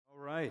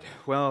right.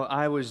 Well,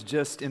 I was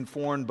just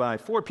informed by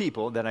 4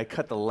 people that I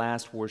cut the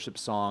last worship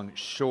song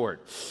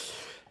short.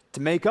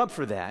 To make up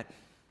for that,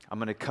 I'm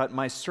going to cut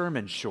my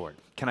sermon short.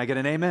 Can I get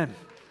an amen? Amen.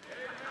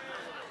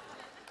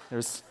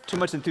 There's too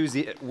much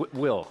enthusiasm.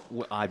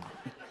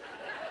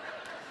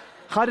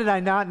 How did I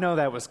not know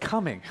that was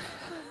coming?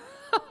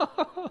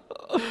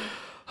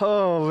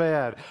 Oh,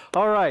 man.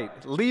 All right.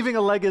 Leaving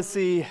a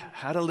legacy,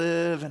 how to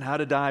live and how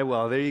to die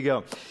well. There you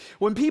go.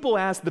 When people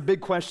ask the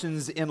big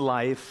questions in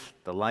life,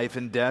 the life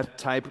and death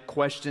type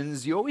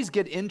questions, you always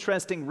get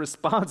interesting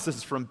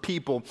responses from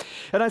people.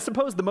 And I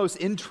suppose the most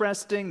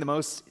interesting, the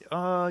most,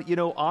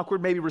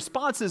 awkward maybe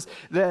responses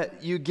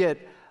that you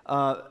get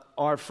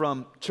are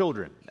from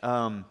children.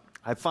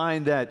 I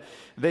find that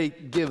they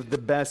give the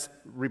best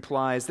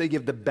replies. They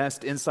give the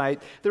best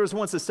insight. There was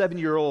once a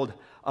 7-year-old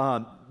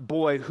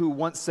boy who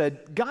once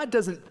said, God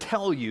doesn't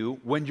tell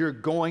you when you're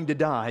going to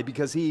die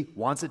because he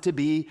wants it to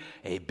be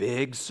a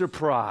big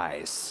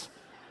surprise.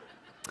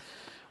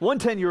 One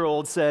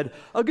 10-year-old said,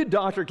 a good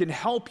doctor can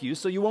help you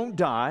so you won't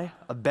die.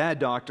 A bad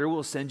doctor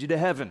will send you to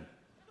heaven.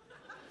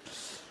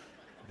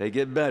 They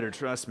get better,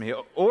 trust me.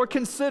 Or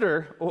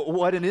consider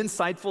what an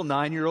insightful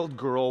 9-year-old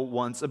girl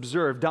once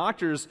observed.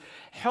 Doctors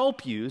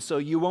help you so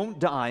you won't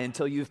die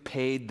until you've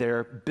paid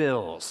their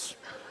bills.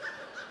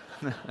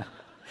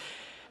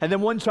 And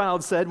then one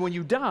child said, when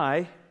you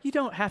die, you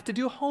don't have to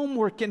do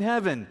homework in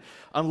heaven,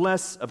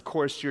 unless, of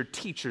course, your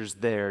teacher's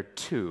there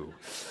too.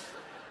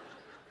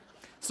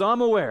 So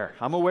I'm aware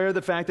of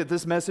the fact that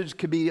this message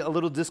could be a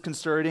little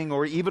disconcerting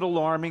or even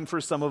alarming for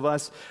some of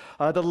us.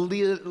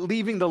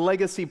 Leaving the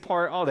legacy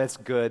part, oh, that's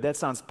good. That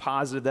sounds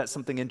positive. That's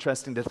something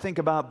interesting to think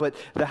about. But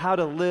the how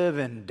to live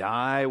and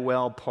die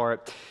well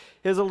part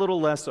is a little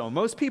less so.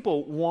 Most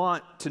people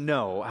want to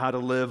know how to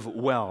live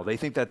well. They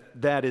think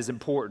that that is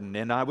important.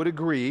 And I would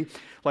agree.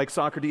 Like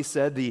Socrates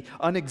said, the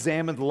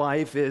unexamined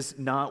life is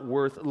not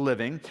worth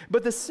living.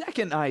 But the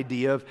second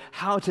idea of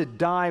how to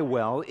die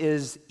well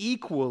is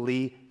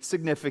equally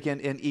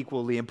significant and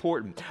equally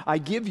important. I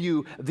give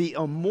you the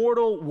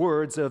immortal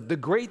words of the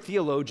great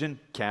theologian,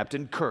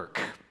 Captain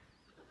Kirk.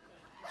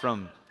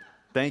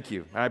 Thank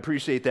you. I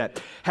appreciate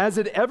that. Has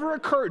it ever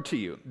occurred to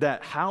you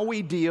that how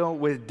we deal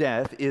with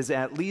death is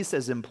at least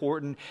as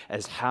important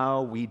as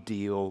how we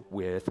deal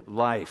with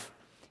life?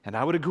 And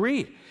I would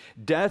agree.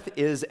 Death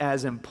is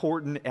as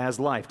important as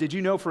life. Did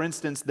you know, for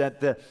instance,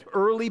 that the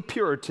early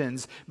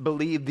Puritans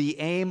believed the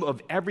aim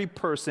of every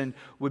person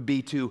would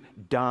be to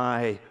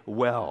die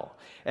well?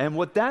 And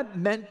what that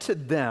meant to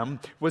them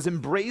was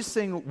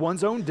embracing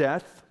one's own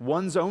death,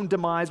 one's own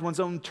demise,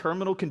 one's own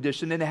terminal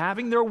condition, and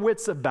having their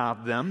wits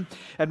about them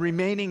and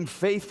remaining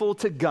faithful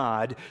to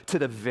God to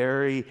the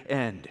very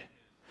end.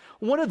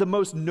 One of the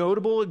most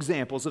notable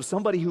examples of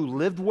somebody who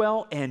lived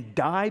well and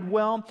died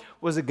well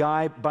was a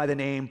guy by the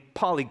name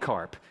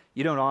Polycarp.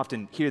 You don't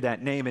often hear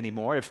that name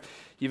anymore. If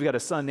you've got a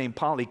son named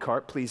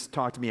Polycarp, please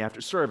talk to me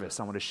after service.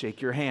 I want to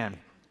shake your hand.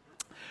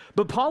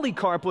 But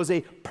Polycarp was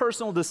a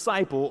personal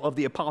disciple of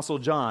the Apostle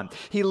John.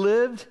 He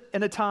lived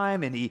in a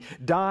time and he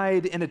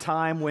died in a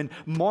time when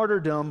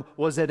martyrdom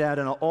was at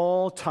an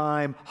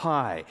all-time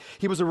high.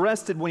 He was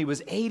arrested when he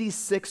was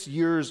 86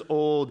 years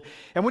old.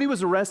 And when he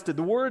was arrested,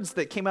 the words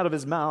that came out of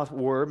his mouth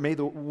were, "May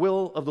the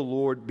will of the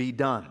Lord be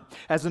done."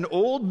 As an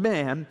old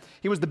man,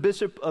 he was the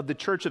bishop of the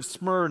church of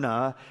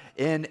Smyrna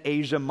in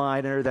Asia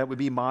Minor. That would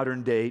be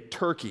modern-day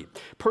Turkey.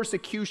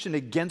 Persecution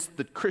against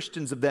the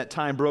Christians of that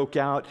time broke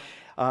out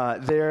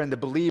there, and the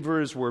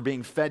believers were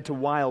being fed to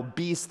wild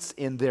beasts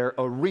in their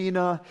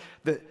arena.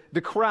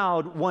 The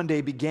crowd one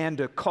day began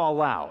to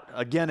call out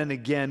again and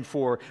again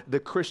for the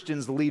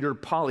Christians' leader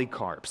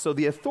Polycarp. So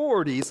the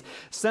authorities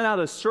sent out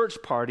a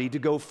search party to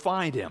go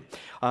find him.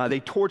 They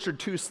tortured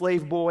 2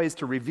 slave boys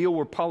to reveal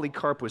where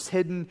Polycarp was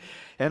hidden.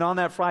 And on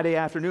that Friday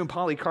afternoon,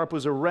 Polycarp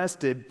was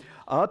arrested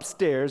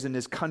upstairs in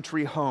his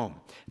country home.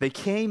 They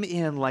came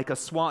in like a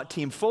SWAT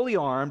team, fully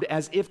armed,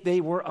 as if they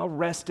were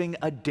arresting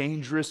a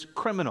dangerous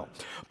criminal.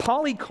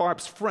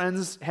 Polycarp's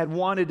friends had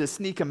wanted to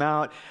sneak him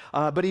out,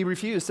 but he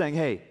refused, saying,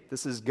 hey,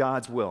 this is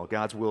God's will.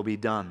 God's will be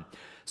done.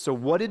 So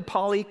what did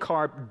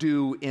Polycarp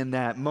do in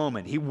that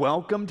moment? He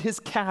welcomed his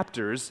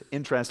captors,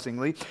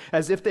 interestingly,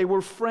 as if they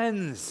were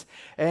friends.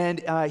 And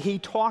he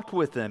talked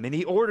with them, and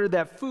he ordered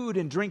that food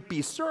and drink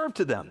be served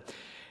to them.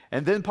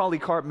 And then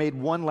Polycarp made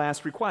one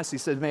last request. He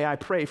said, may I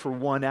pray for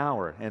 1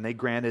 hour? And they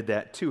granted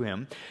that to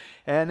him.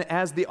 And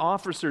as the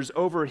officers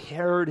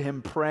overheard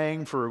him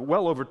praying for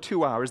well over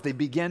 2 hours, they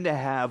began to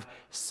have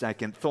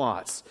second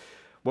thoughts.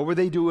 What were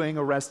they doing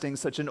arresting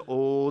such an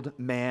old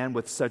man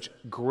with such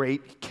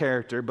great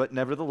character? But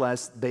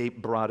nevertheless, they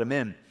brought him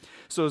in.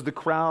 So as the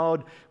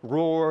crowd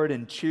roared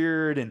and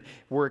cheered and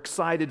were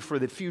excited for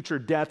the future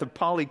death of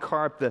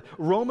Polycarp, the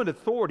Roman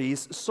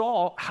authorities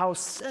saw how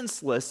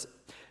senseless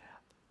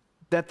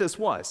that this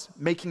was,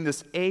 making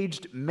this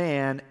aged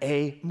man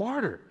a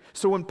martyr.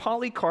 So when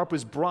Polycarp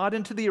was brought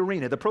into the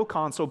arena, the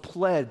proconsul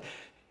pled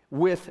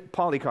with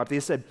Polycarp. They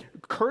said,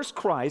 curse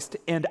Christ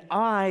and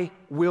I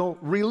will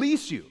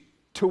release you.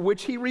 To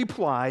which he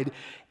replied,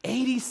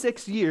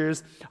 86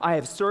 years I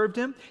have served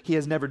him. He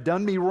has never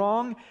done me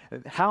wrong.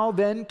 How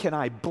then can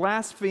I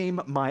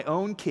blaspheme my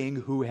own king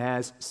who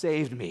has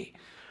saved me?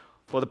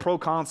 Well, the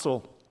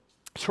proconsul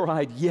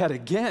tried yet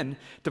again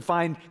to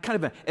find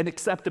kind of an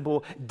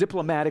acceptable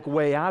diplomatic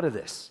way out of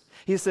this.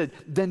 He said,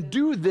 then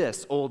do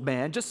this, old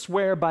man. Just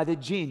swear by the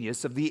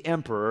genius of the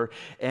emperor,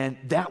 and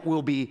that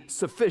will be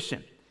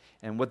sufficient.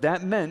 And what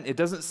that meant, it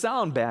doesn't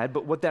sound bad,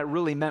 but what that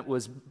really meant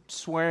was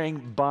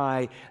swearing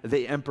by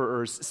the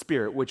emperor's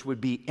spirit, which would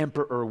be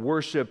emperor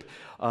worship,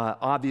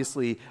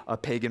 obviously a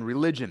pagan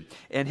religion.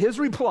 And his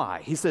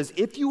reply, he says,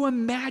 if you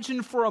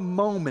imagine for a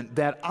moment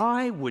that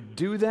I would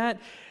do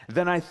that,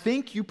 then I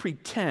think you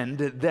pretend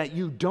that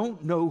you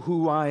don't know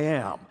who I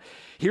am.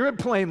 Hear it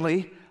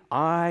plainly,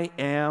 I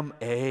am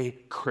a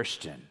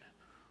Christian.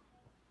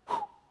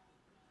 Whew.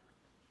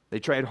 They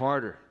tried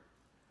harder,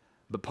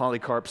 but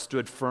Polycarp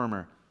stood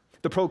firmer.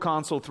 The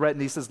proconsul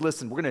threatened, he says,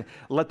 listen, we're going to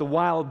let the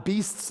wild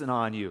beasts in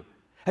on you.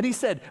 And he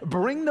said,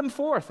 bring them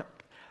forth.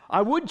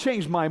 I would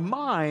change my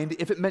mind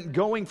if it meant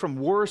going from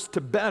worse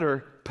to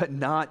better, but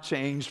not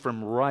change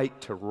from right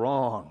to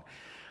wrong.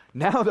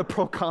 Now the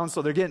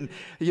proconsul, they're getting,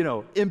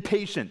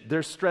 impatient.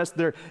 They're stressed.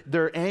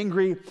 They're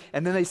angry.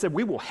 And then they said,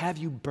 we will have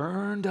you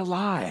burned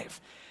alive.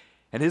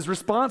 And his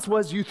response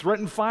was, you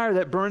threaten fire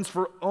that burns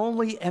for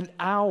only an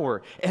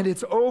hour, and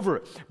it's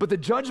over. But the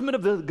judgment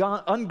of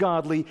the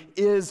ungodly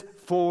is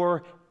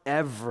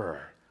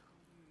forever.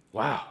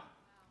 Wow.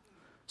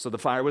 So the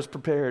fire was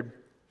prepared.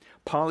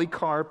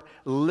 Polycarp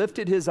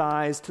lifted his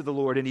eyes to the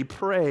Lord, and he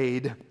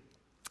prayed,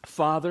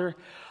 Father,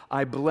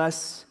 I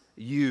bless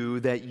you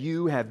that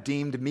you have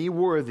deemed me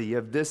worthy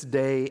of this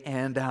day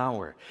and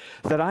hour,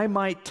 that I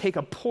might take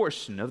a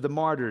portion of the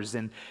martyrs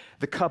in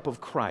the cup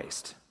of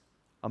Christ.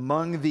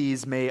 Among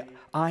these may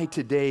I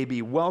today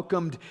be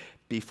welcomed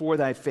before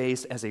thy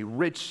face as a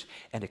rich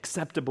and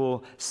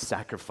acceptable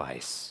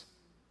sacrifice.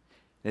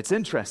 It's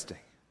interesting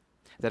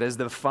that as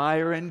the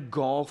fire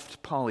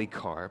engulfed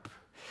Polycarp,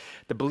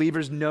 the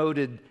believers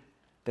noted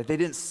that they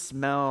didn't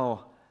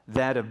smell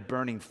that of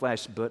burning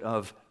flesh, but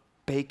of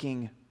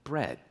baking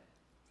bread.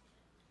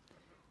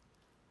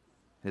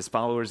 His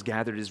followers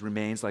gathered his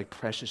remains like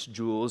precious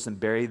jewels and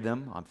buried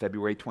them on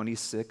February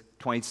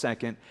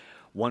 22nd,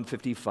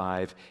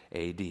 155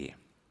 AD.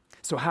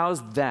 So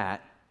how's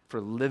that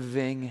for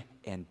living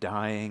and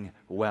dying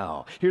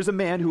well? Here's a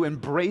man who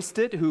embraced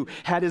it, who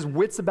had his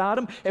wits about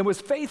him, and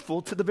was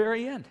faithful to the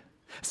very end.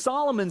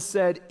 Solomon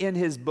said in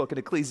his book in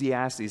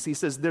Ecclesiastes, he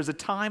says, there's a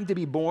time to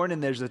be born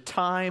and there's a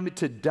time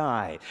to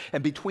die.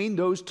 And between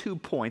those 2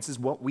 points is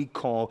what we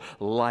call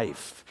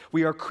life.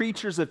 We are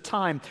creatures of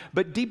time,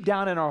 but deep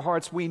down in our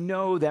hearts, we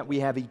know that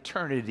we have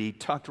eternity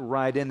tucked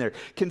right in there.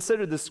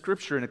 Consider the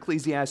scripture in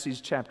Ecclesiastes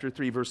chapter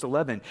 3, verse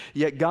 11.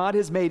 Yet God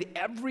has made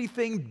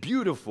everything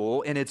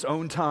beautiful in its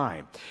own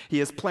time. He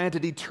has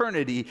planted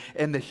eternity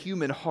in the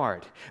human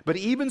heart. But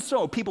even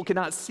so, people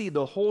cannot see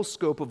the whole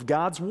scope of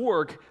God's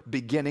work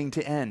beginning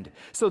to end.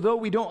 So though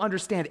we don't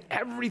understand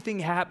everything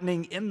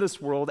happening in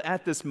this world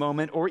at this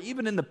moment or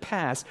even in the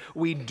past,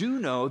 we do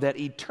know that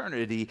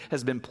eternity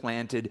has been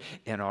planted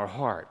in our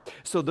heart.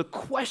 So the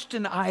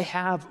question I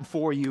have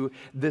for you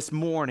this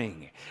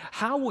morning,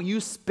 how will you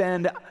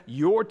spend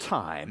your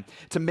time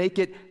to make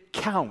it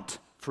count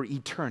for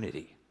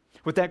eternity?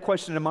 With that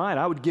question in mind,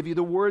 I would give you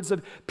the words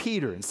of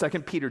Peter in 2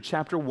 Peter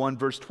chapter 1,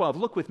 verse 12.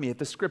 Look with me at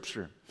the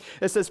scripture.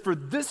 It says, for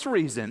this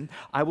reason,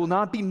 I will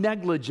not be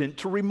negligent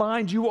to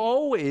remind you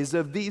always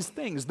of these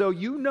things, though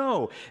you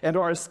know and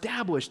are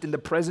established in the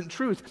present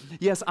truth.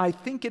 Yes, I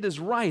think it is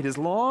right, as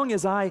long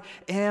as I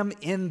am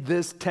in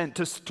this tent,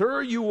 to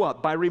stir you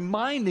up by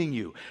reminding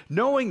you,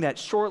 knowing that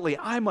shortly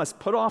I must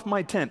put off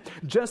my tent,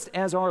 just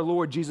as our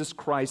Lord Jesus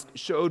Christ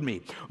showed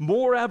me.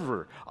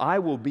 Moreover, I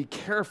will be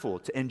careful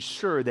to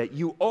ensure that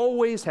you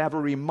always have a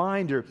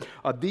reminder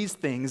of these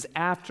things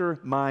after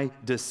my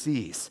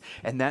decease.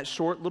 And that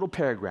short little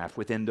paragraph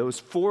within those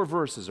 4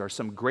 verses are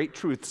some great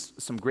truths,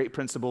 some great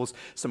principles,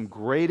 some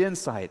great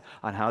insight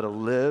on how to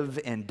live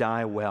and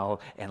die well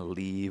and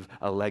leave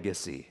a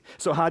legacy.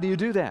 So how do you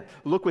do that?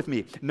 Look with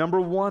me. Number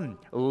 1,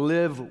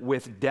 live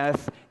with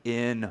death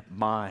in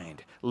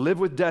mind. Live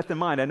with death in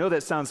mind. I know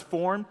that sounds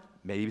foreign.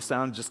 Maybe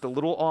sound just a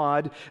little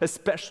odd,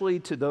 especially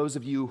to those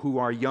of you who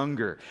are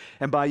younger.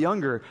 And by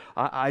younger,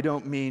 I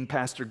don't mean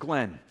Pastor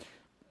Glenn.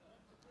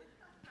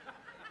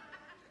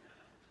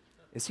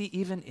 Is he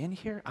even in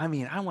here? I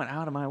mean, I went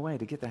out of my way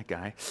to get that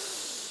guy.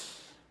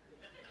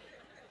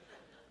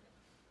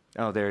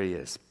 Oh, there he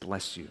is.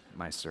 Bless you,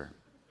 my sir.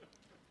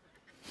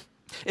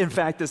 In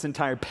fact, this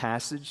entire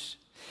passage,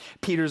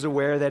 Peter's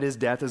aware that his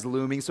death is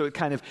looming, so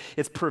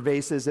it's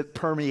pervasive, it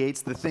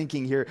permeates the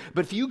thinking here.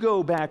 But if you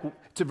go back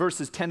to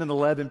verses 10 and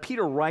 11,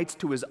 Peter writes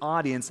to his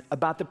audience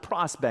about the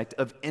prospect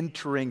of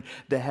entering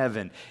the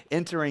heaven,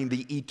 entering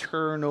the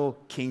eternal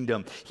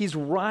kingdom. He's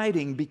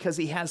writing because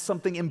he has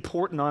something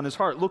important on his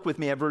heart. Look with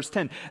me at verse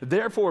 10.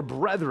 Therefore,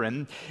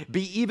 brethren,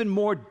 be even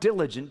more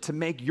diligent to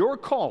make your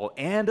call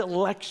and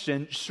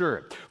election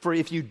sure. For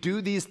if you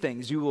do these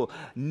things, you will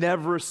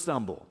never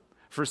stumble.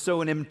 For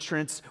so an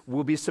entrance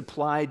will be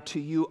supplied to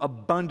you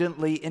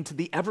abundantly into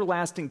the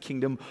everlasting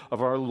kingdom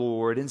of our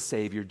Lord and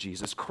Savior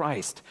Jesus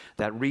Christ.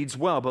 That reads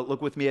well, but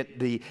look with me at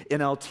the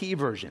NLT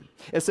version.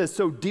 It says,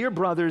 so dear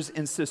brothers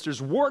and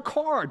sisters, work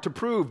hard to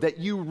prove that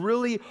you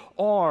really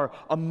are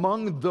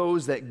among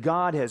those that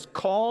God has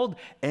called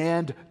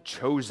and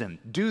chosen.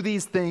 Do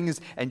these things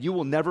and you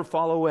will never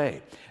fall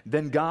away.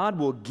 Then God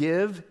will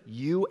give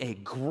you a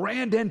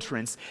grand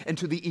entrance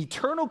into the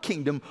eternal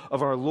kingdom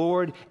of our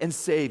Lord and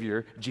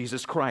Savior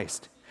Jesus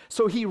Christ.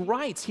 So he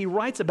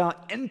writes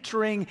about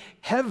entering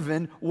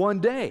heaven one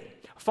day,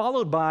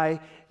 followed by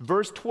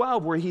verse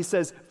 12 where he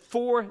says,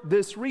 for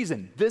this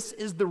reason. This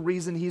is the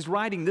reason he's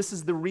writing. This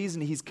is the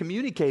reason he's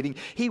communicating.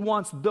 He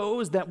wants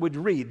those that would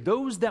read,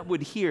 those that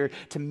would hear,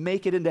 to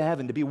make it into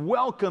heaven, to be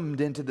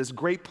welcomed into this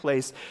great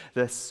place,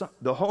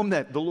 the home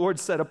that the Lord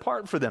set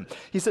apart for them.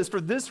 He says, for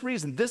this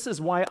reason, this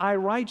is why I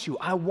write you.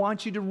 I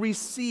want you to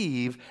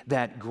receive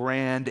that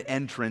grand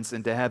entrance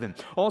into heaven.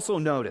 Also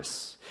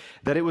notice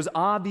that it was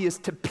obvious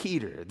to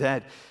Peter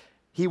that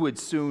he would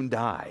soon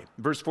die.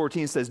 Verse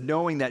 14 says,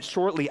 knowing that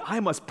shortly I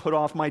must put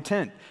off my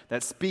tent.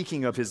 That's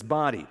speaking of his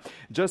body,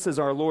 just as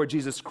our Lord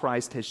Jesus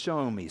Christ has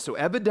shown me. So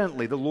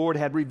evidently the Lord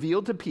had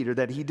revealed to Peter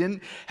that he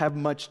didn't have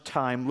much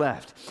time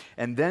left.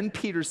 And then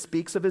Peter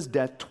speaks of his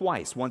death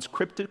twice, once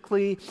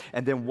cryptically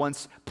and then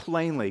once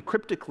plainly.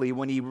 Cryptically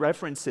when he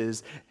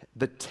references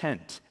the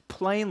tent.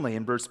 Plainly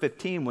in verse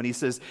 15 when he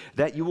says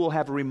that you will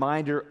have a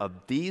reminder of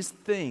these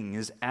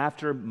things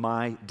after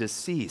my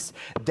decease.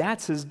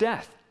 That's his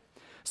death.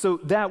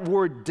 So that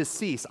word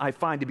decease I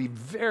find to be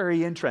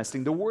very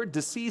interesting. The word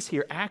decease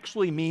here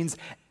actually means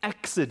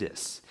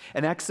exodus.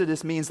 And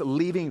exodus means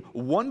leaving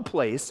one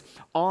place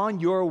on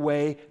your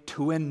way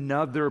to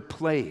another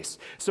place.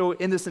 So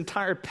in this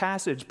entire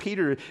passage,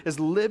 Peter is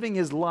living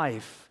his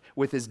life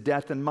with his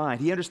death in mind.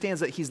 He understands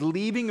that he's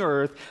leaving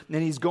earth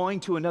and he's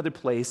going to another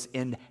place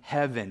in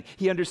heaven.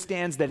 He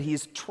understands that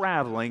he's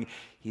traveling.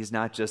 He's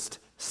not just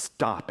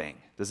stopping.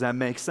 Does that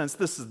make sense?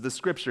 This is the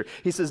scripture.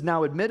 He says,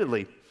 now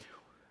admittedly,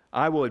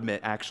 I will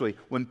admit, actually,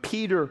 when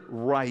Peter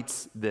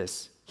writes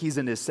this, he's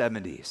in his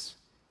 70s.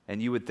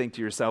 And you would think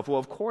to yourself, well,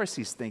 of course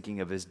he's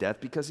thinking of his death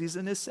because he's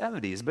in his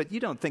 70s. But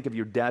you don't think of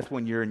your death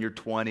when you're in your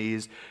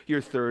 20s,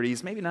 your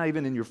 30s, maybe not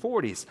even in your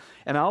 40s.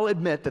 And I'll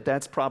admit that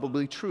that's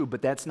probably true,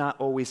 but that's not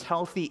always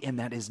healthy and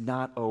that is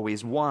not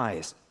always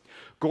wise.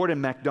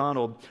 Gordon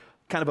MacDonald,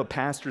 kind of a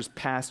pastor's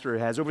pastor,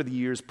 has over the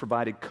years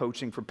provided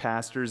coaching for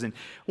pastors. And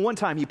one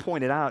time he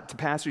pointed out to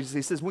pastors,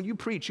 he says, when you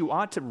preach, you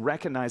ought to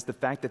recognize the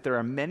fact that there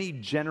are many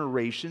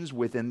generations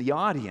within the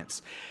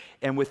audience.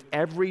 And with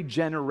every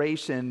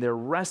generation, they're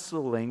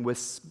wrestling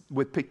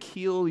with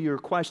peculiar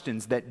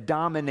questions that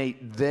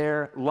dominate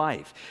their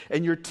life.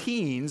 In your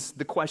teens,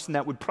 the question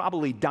that would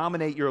probably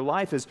dominate your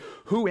life is,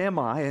 who am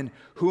I and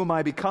who am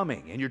I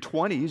becoming? In your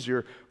 20s,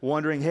 you're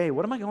wondering, hey,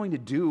 what am I going to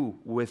do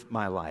with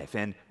my life?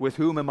 And with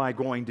whom am I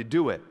going to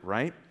do it,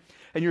 right?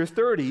 In your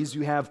 30s,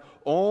 you have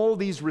all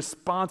these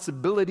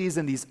responsibilities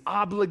and these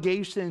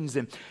obligations,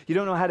 and you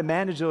don't know how to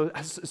manage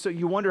those. So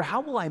you wonder,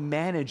 how will I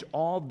manage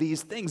all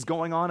these things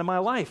going on in my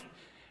life?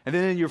 And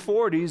then in your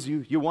 40s,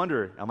 you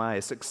wonder, am I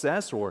a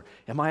success or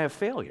am I a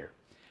failure?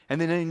 And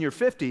then in your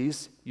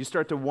 50s, you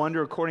start to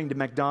wonder, according to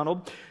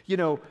MacDonald,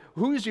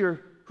 who's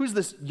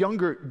this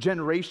younger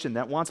generation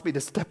that wants me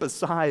to step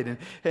aside,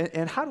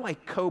 and how do I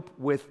cope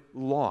with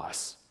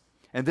loss?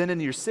 And then in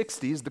your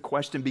 60s, the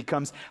question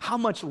becomes, how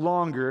much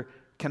longer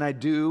can I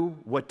do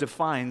what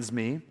defines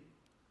me,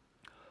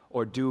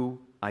 or do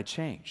I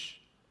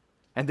change?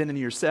 And then in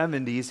your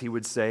 70s, he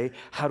would say,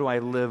 how do I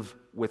live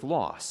with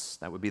loss?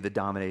 That would be the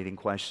dominating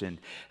question.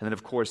 And then,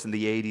 of course, in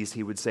the 80s,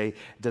 he would say,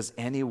 does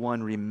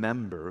anyone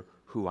remember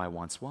who I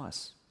once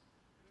was?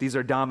 These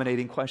are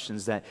dominating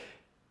questions that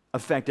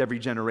affect every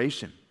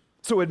generation.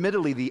 So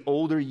admittedly, the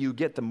older you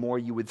get, the more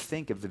you would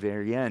think of the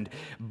very end.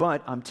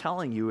 But I'm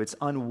telling you, it's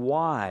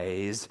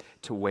unwise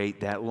to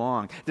wait that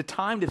long. The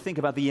time to think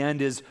about the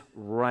end is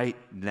right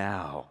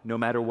now, no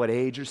matter what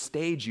age or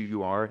stage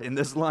you are in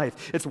this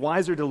life. It's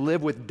wiser to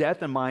live with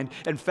death in mind.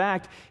 In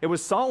fact, it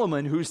was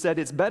Solomon who said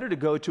it's better to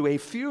go to a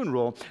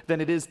funeral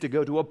than it is to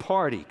go to a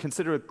party.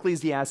 Consider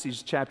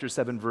Ecclesiastes chapter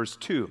 7, verse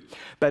 2.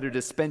 Better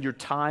to spend your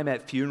time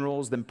at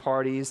funerals than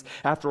parties.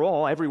 After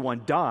all,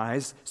 everyone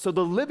dies, so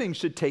the living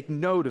should take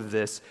note of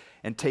this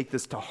and take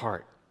this to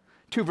heart.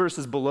 2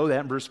 verses below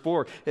that, in verse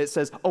 4, it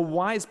says, a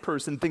wise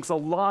person thinks a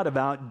lot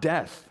about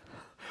death,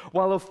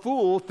 while a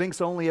fool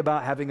thinks only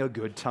about having a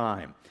good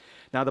time.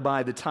 Now,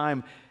 by the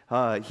time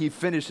he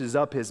finishes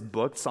up his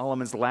book,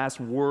 Solomon's last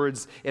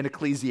words in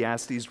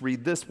Ecclesiastes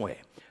read this way: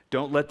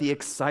 don't let the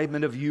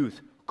excitement of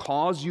youth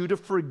cause you to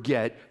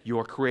forget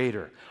your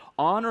Creator.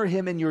 Honor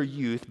him in your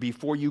youth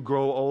before you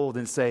grow old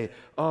and say,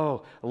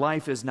 oh,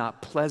 life is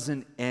not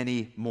pleasant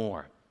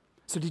anymore.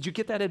 So did you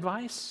get that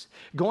advice?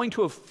 Going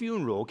to a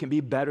funeral can be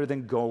better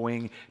than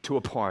going to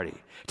a party.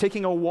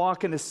 Taking a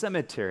walk in a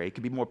cemetery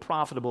can be more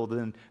profitable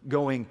than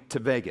going to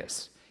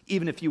Vegas.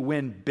 even if you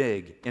win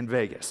big in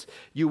Vegas.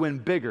 You win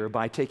bigger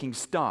by taking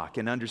stock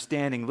and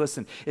understanding,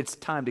 listen, it's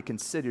time to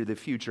consider the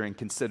future and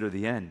consider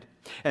the end.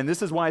 And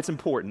this is why it's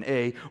important.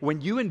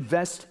 When you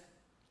invest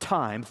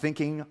time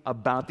thinking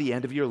about the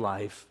end of your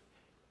life,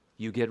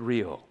 you get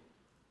real.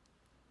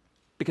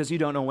 Because you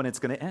don't know when it's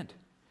going to end.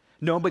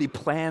 Nobody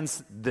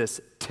plans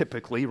this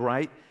typically,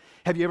 right?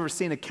 Have you ever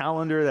seen a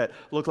calendar that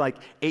looked like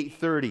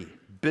 8:30,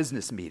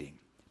 business meeting,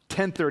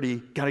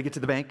 10:30, got to get to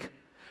the bank,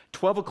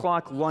 12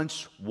 o'clock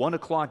lunch, 1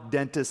 o'clock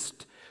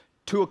dentist,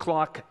 2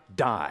 o'clock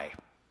die?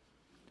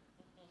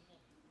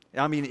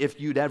 I mean, if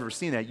you'd ever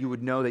seen that, you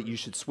would know that you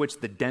should switch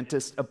the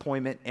dentist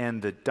appointment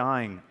and the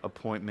dying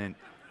appointment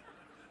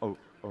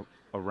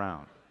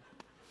around.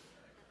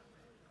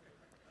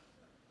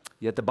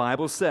 Yet the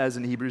Bible says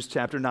in Hebrews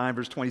chapter 9,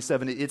 verse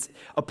 27, it's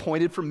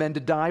appointed for men to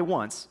die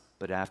once,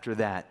 but after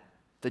that,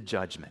 the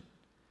judgment.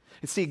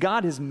 And see,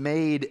 God has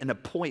made an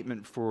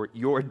appointment for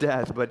your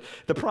death, but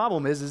the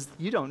problem is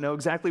you don't know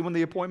exactly when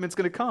the appointment's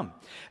going to come.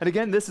 And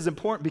again, this is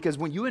important because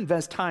when you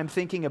invest time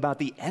thinking about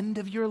the end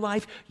of your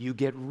life, you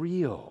get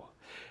real.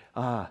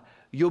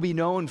 You'll be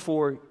known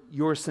for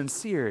your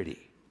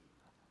sincerity.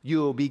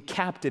 You'll be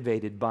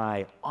captivated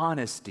by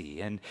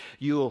honesty, and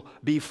you'll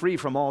be free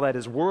from all that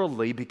is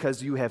worldly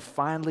because you have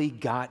finally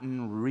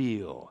gotten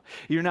real.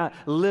 You're not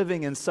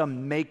living in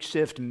some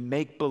makeshift,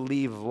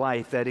 make-believe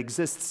life that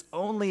exists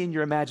only in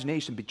your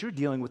imagination, but you're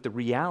dealing with the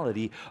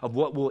reality of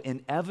what will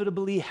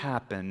inevitably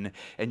happen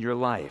in your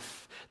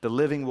life. The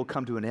living will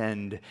come to an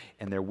end,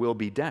 and there will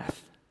be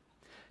death.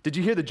 Did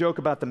you hear the joke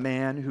about the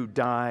man who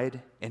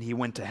died and he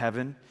went to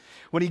heaven?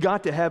 When he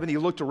got to heaven, he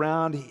looked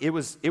around. It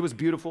was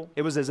beautiful.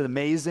 It was as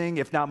amazing,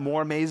 if not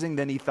more amazing,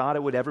 than he thought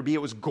it would ever be.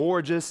 It was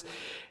gorgeous.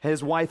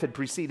 His wife had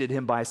preceded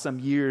him by some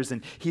years,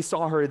 and he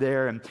saw her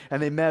there, and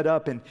they met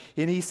up, and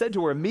he said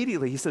to her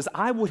immediately, he says,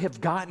 I would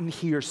have gotten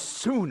here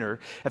sooner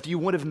if you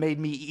would have made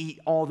me eat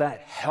all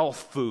that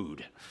health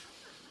food.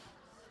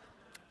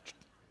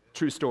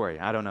 True story.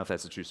 I don't know if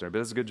that's a true story,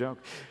 but it's a good joke.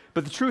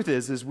 But the truth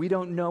is we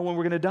don't know when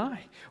we're going to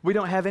die. We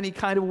don't have any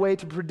kind of way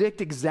to predict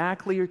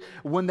exactly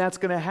when that's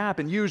going to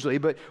happen, usually.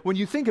 But when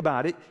you think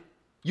about it,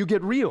 you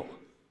get real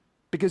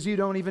because you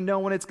don't even know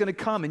when it's going to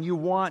come, and you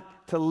want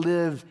to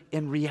live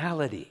in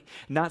reality,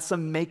 not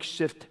some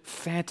makeshift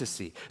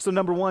fantasy. So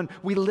number one,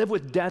 we live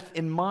with death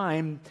in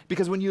mind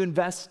because when you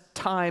invest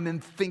time in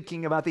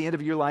thinking about the end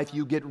of your life,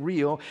 you get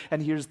real.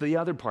 And here's the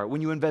other part. When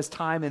you invest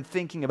time in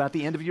thinking about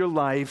the end of your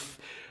life,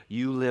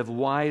 you live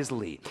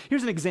wisely.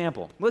 Here's an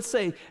example. Let's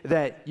say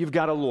that you've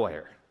got a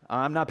lawyer.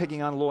 I'm not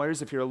picking on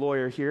lawyers. If you're a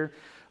lawyer here,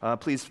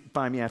 please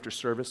find me after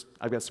service.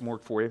 I've got some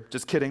work for you.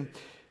 Just kidding.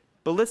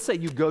 But let's say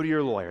you go to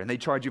your lawyer and they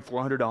charge you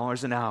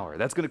 $400 an hour.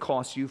 That's going to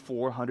cost you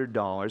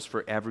 $400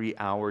 for every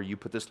hour you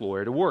put this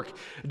lawyer to work.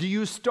 Do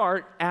you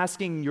start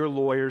asking your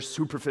lawyer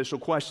superficial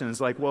questions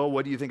like, well,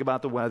 what do you think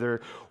about the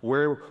weather?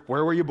 Where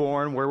were you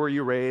born? Where were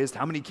you raised?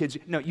 How many kids?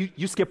 No,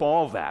 you skip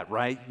all of that,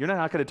 right? You're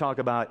not going to talk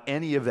about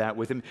any of that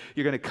with him.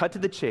 You're going to cut to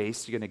the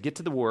chase. You're going to get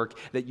to the work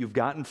that you've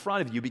got in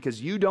front of you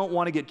because you don't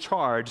want to get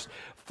charged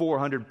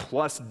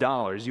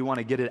 $400+. You want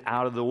to get it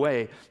out of the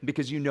way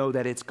because you know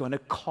that it's going to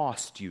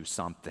cost you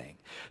something.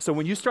 So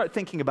when you start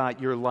thinking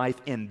about your life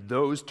in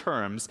those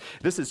terms,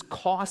 this is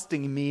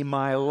costing me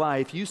my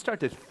life, you start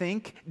to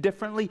think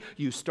differently,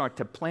 you start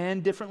to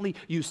plan differently,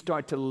 you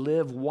start to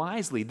live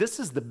wisely. This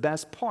is the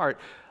best part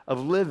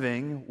of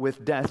living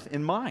with death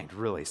in mind,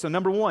 really. So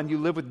number one, you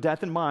live with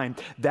death in mind.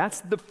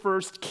 That's the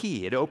first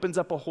key. It opens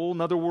up a whole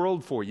nother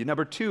world for you.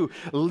 Number two,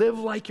 live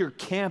like you're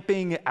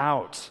camping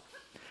out.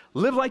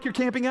 Live like you're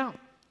camping out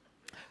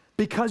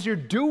because you're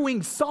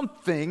doing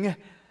something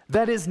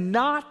that is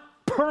not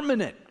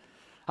permanent.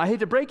 I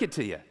hate to break it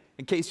to you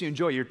in case you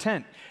enjoy your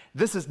tent.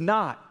 This is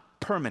not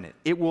permanent.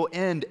 It will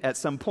end at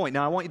some point.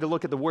 Now, I want you to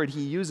look at the word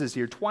he uses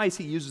here. Twice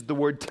he uses the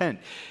word tent.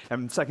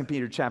 In 2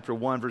 Peter chapter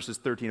 1, verses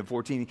 13 and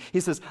 14, he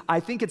says, I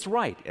think it's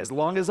right, as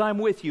long as I'm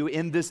with you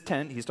in this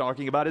tent, he's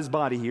talking about his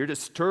body here, to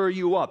stir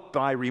you up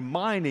by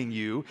reminding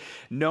you,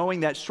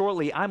 knowing that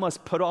shortly I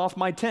must put off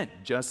my tent,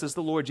 just as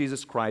the Lord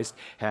Jesus Christ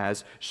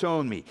has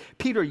shown me.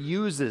 Peter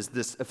uses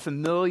this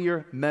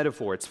familiar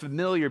metaphor. It's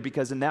familiar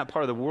because in that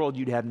part of the world,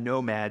 you'd have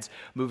nomads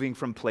moving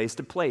from place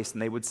to place,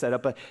 and they would set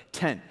up a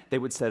tent. They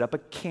would set up a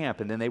camp,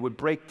 and then they would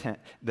break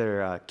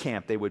their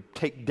camp. They would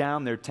take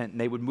down their tent,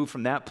 and they would move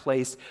from that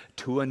place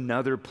to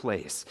another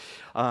place.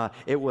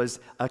 It was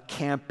a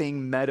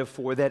camping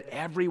metaphor that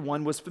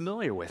everyone was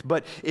familiar with.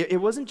 But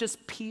it wasn't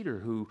just Peter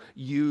who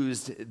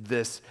used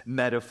this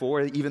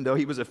metaphor, even though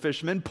he was a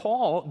fisherman.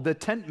 Paul, the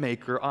tent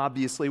maker,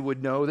 obviously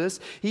would know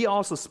this. He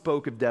also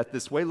spoke of death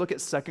this way. Look at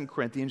 2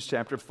 Corinthians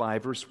chapter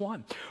 5, verse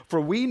 1.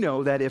 For we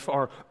know that if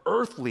our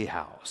earthly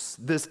house,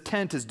 this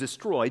tent, is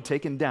destroyed,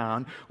 taken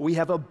down, we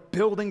have a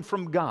building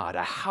from God,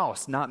 a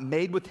house not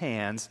made with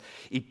hands,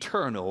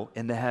 eternal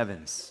in the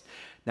heavens.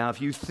 Now,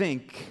 if you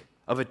think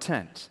of a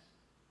tent,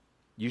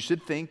 you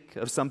should think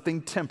of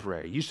something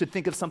temporary. You should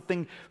think of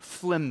something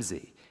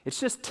flimsy. It's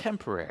just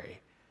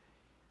temporary.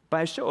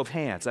 By a show of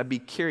hands, I'd be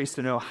curious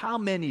to know how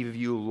many of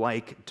you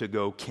like to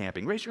go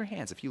camping. Raise your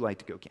hands if you like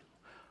to go camping.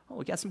 Oh,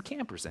 we got some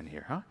campers in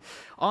here, huh?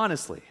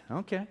 Honestly,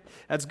 okay,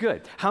 that's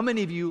good. How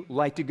many of you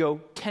like to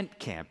go tent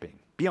camping?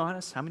 Be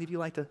honest, how many of you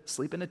like to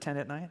sleep in a tent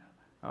at night?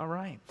 All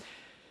right.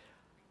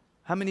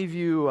 How many of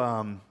you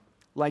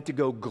like to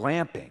go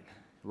glamping?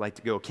 Like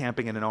to go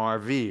camping in an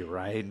RV,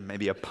 right?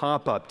 Maybe a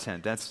pop-up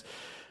tent. That's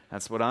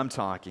what I'm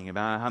talking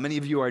about. How many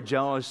of you are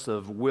jealous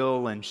of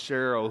Will and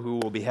Cheryl, who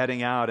will be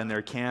heading out in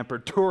their camper,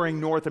 touring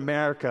North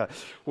America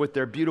with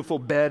their beautiful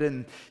bed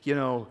and,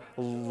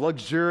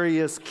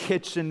 luxurious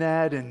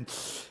kitchenette and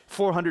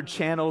 400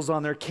 channels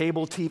on their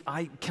cable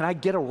TV? Can I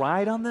get a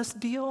ride on this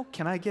deal?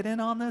 Can I get in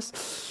on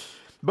this?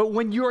 But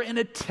when you're in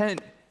a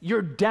tent,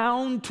 you're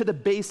down to the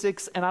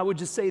basics, and I would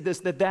just say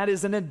this, that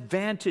is an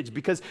advantage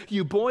because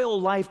you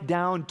boil life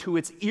down to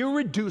its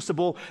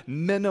irreducible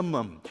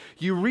minimum.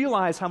 You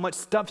realize how much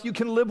stuff you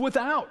can live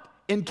without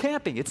in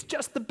camping. It's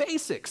just the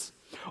basics.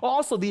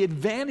 Also, the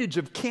advantage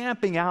of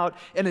camping out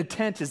in a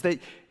tent is that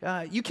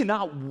you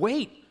cannot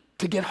wait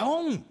to get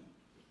home.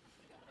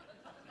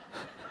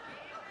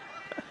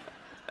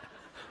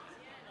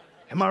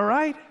 Am I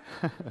right?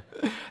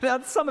 Now,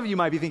 some of you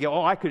might be thinking,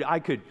 oh, I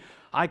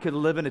could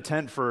live in a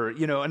tent for,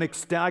 an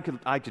extent.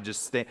 I could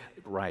just stay.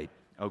 Right.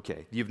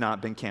 Okay. You've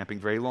not been camping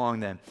very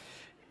long then.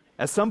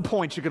 At some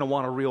point, you're going to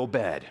want a real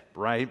bed,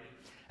 right?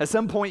 At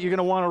some point, you're going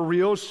to want a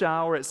real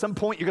shower. At some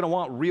point, you're going to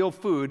want real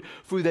food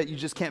that you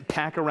just can't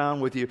pack around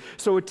with you.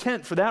 So a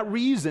tent, for that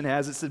reason,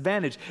 has its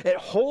advantage. It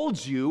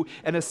holds you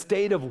in a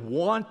state of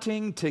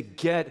wanting to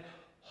get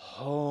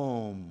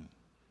home.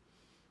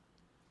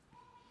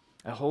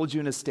 It holds you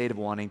in a state of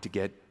wanting to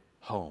get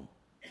home.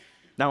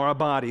 Now, our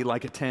body,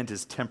 like a tent,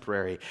 is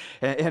temporary.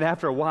 And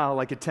after a while,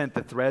 like a tent,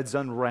 the threads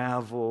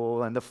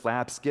unravel and the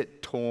flaps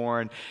get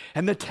torn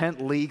and the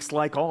tent leaks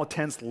like all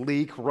tents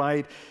leak,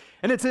 right?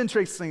 And it's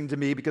interesting to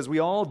me because we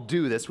all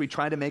do this. We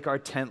try to make our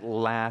tent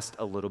last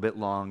a little bit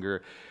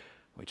longer.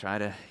 We try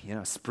to,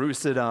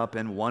 spruce it up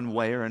in one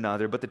way or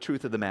another. But the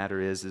truth of the matter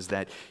is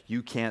that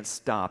you can't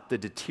stop the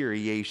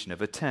deterioration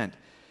of a tent.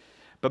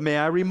 But may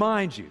I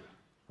remind you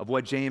of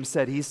what James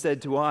said. He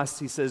said to us,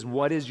 he says,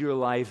 what is your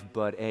life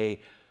but a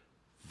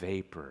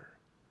vapor?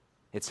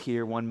 It's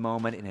here one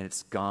moment and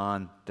it's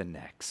gone the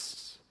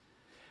next.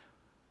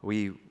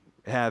 We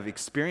have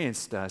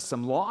experienced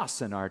some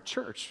loss in our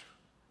church.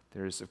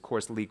 There's, of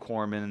course, Lee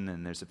Corman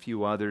and there's a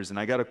few others. And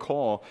I got a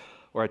call,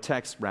 or a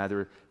text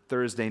rather,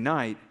 Thursday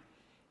night.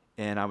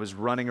 And I was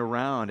running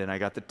around and I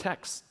got the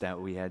text that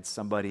we had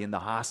somebody in the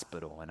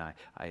hospital and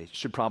I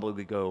should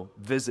probably go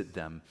visit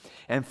them.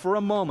 And for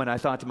a moment I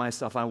thought to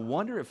myself, I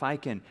wonder if I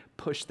can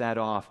push that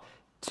off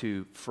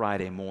to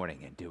Friday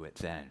morning and do it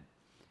then.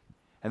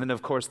 And then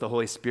of course the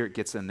Holy Spirit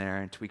gets in there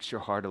and tweaks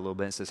your heart a little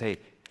bit and says, hey,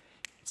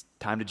 it's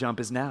time to jump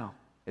is now.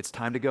 It's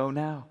time to go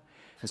now.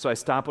 And so I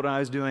stopped what I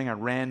was doing. I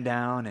ran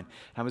down and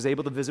I was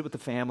able to visit with the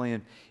family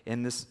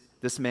and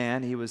this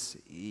man, he was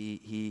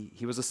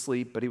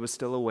asleep, but he was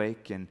still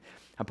awake. And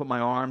I put my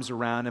arms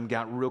around him,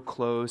 got real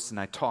close, and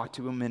I talked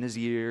to him in his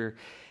ear,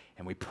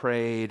 and we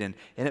prayed. And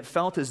it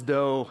felt as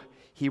though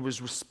he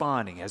was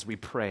responding as we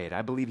prayed.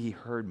 I believe he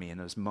heard me in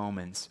those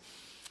moments.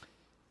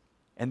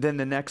 And then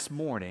the next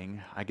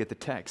morning, I get the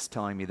text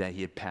telling me that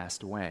he had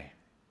passed away.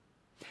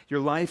 Your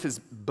life is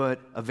but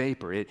a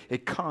vapor.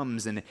 It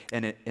comes and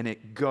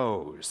it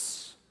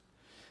goes.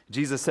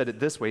 Jesus said it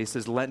this way. He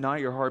says, let not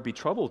your heart be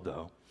troubled,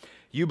 though.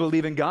 You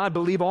believe in God,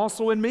 believe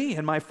also in me.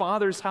 In my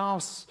Father's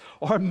house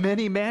are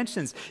many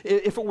mansions.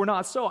 If it were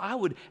not so, I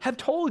would have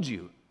told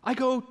you. I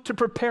go to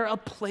prepare a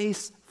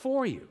place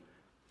for you.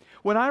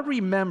 When I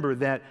remember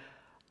that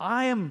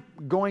I am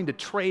going to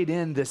trade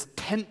in this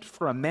tent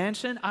for a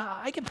mansion,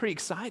 I get pretty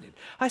excited.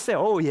 I say,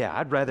 oh yeah,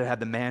 I'd rather have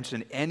the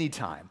mansion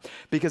anytime.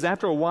 Because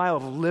after a while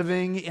of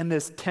living in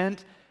this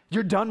tent,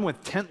 you're done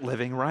with tent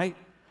living, right?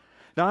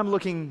 Now I'm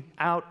looking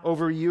out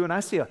over you and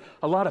I see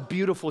a lot of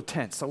beautiful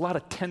tents, a lot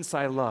of tents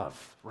I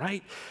love,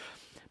 right?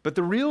 But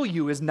the real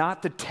you is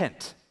not the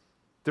tent.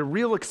 The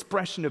real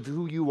expression of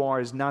who you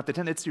are is not the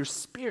tent, it's your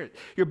spirit.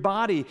 Your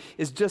body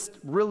is just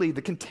really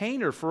the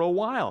container for a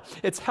while.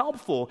 It's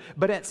helpful,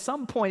 but at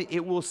some point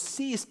it will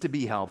cease to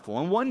be helpful.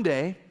 And one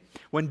day,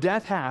 when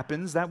death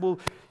happens,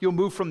 you'll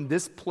move from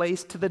this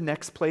place to the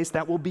next place.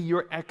 That will be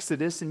your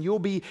exodus, and you'll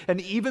be an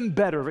even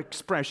better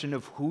expression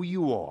of who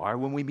you are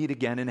when we meet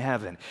again in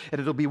heaven. And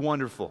it'll be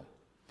wonderful.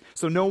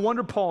 So no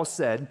wonder Paul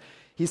said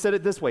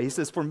it this way. He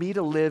says, for me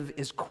to live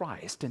is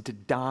Christ, and to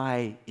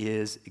die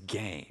is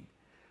gain.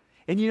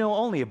 And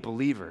only a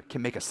believer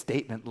can make a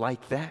statement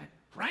like that,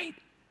 right?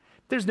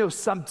 There's no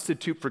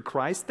substitute for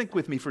Christ. Think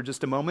with me for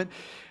just a moment.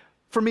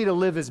 For me to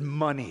live is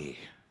money.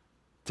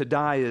 To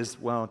die is,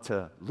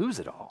 to lose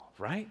it all,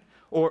 right?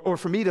 Or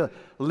for me to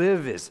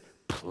live is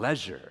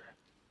pleasure.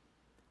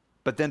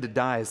 But then to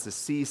die is to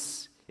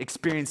cease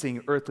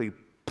experiencing earthly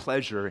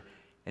pleasure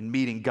and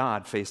meeting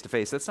God face to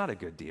face. That's not a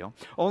good deal.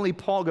 Only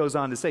Paul goes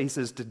on to say, he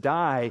says, to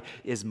die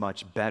is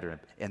much better,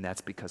 and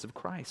that's because of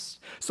Christ.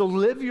 So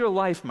live your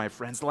life, my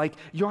friends, like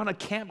you're on a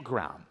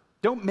campground.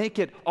 Don't make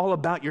it all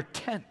about your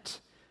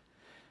tent.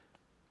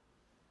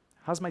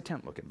 How's my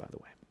tent looking, by the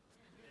way?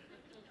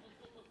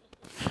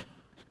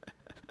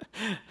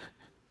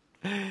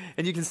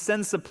 And you can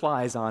send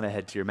supplies on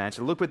ahead to your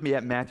mansion. Look with me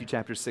at Matthew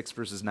chapter 6,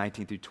 verses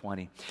 19 through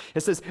 20.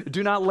 It says,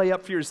 do not lay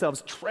up for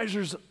yourselves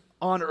treasures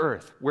on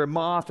earth, where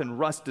moth and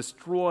rust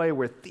destroy,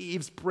 where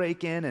thieves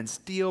break in and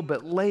steal,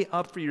 but lay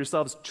up for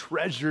yourselves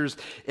treasures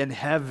in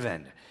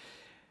heaven,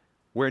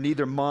 where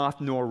neither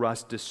moth nor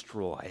rust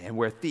destroy, and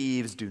where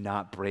thieves do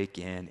not break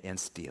in and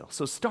steal.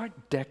 So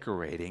start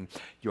decorating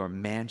your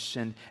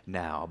mansion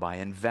now by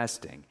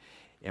investing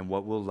in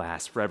what will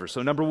last forever.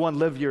 So number one,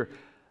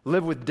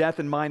 live with death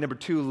in mind. Number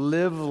two,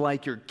 live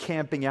like you're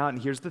camping out.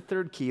 And here's the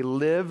third key: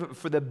 live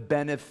for the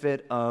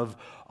benefit of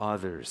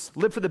others.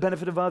 Live for the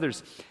benefit of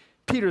others.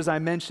 Peter, as I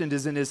mentioned,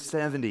 is in his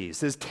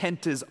 70s. His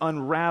tent is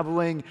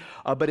unraveling,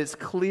 but it's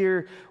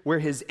clear where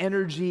his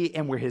energy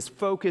and where his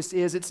focus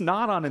is. It's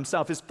not on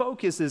himself. His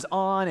focus is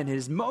on, and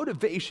his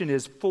motivation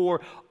is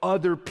for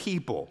other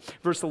people.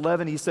 Verse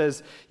 11, he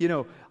says,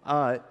 the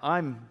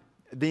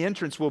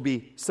entrance will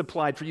be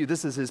supplied for you.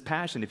 This is his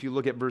passion. If you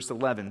look at verse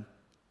 11,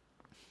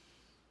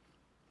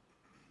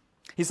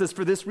 he says,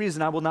 for this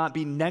reason, I will not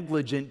be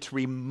negligent to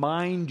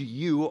remind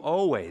you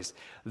always,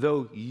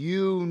 though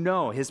you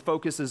know. His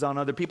focus is on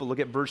other people. Look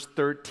at verse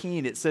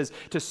 13. It says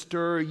to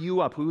stir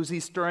you up. Who's he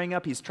stirring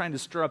up? He's trying to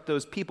stir up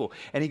those people.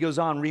 And he goes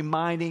on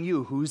reminding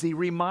you. Who's he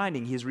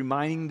reminding? He's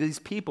reminding these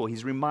people.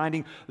 He's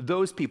reminding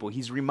those people.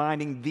 He's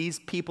reminding these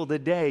people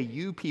today,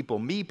 you people,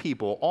 me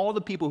people, all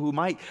the people who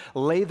might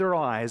lay their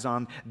eyes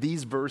on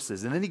these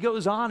verses. And then he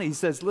goes on and he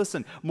says,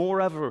 listen,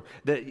 moreover,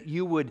 that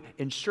you would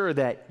ensure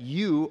that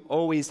you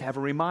always have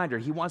a reminder.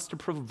 He wants to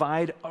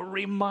provide a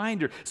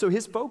reminder. So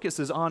his focus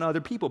is on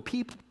other people.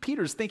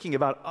 Peter's thinking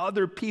about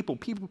other people.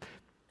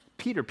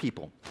 Peter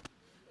people.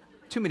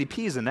 Too many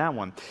P's in that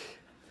one.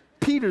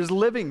 Peter's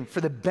living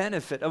for the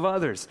benefit of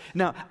others.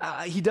 Now,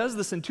 he does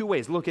this in two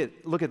ways. Look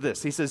at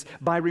this. He says,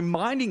 by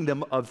reminding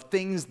them of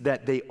things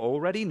that they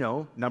already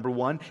know, number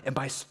one, and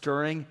by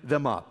stirring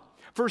them up.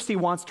 First, he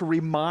wants to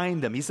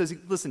remind them. He says,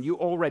 listen, you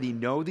already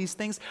know these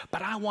things,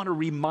 but I want to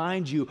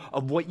remind you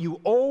of what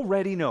you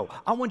already know.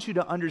 I want you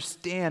to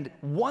understand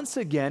once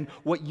again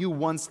what you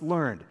once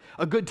learned.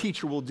 A good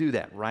teacher will do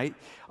that, right?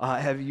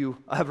 Have you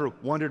ever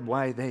wondered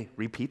why they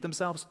repeat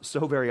themselves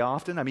so very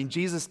often? I mean,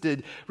 Jesus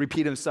did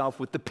repeat himself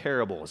with the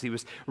parables. He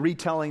was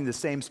retelling the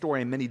same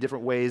story in many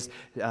different ways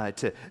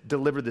to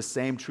deliver the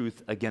same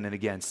truth again and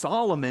again.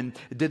 Solomon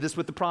did this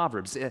with the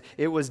Proverbs.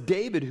 It was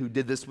David who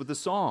did this with the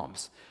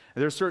Psalms.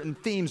 There are certain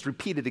themes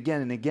repeated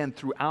again and again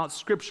throughout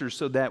Scripture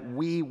so that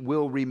we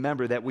will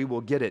remember, that we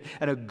will get it.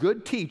 And a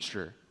good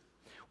teacher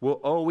will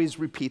always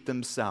repeat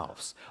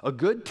themselves. A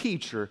good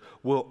teacher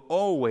will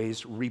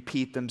always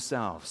repeat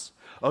themselves.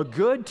 A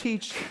good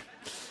teacher...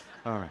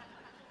 All right.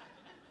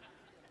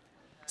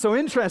 So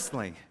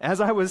interestingly,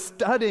 as I was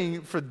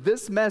studying for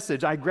this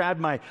message, I grabbed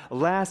my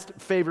last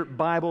favorite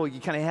Bible. You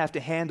kind of have to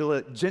handle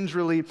it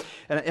gingerly.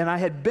 And I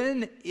had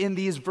been in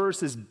these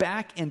verses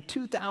back in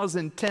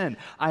 2010.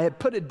 I had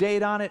put a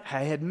date on it.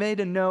 I had made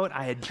a note.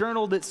 I had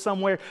journaled it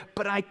somewhere.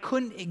 But I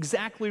couldn't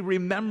exactly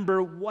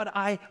remember what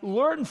I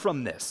learned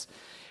from this,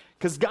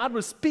 because God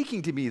was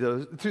speaking to me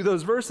through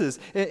those verses.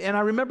 And I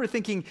remember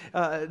thinking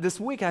this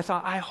week, I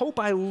thought, I hope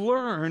I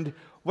learned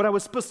what I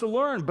was supposed to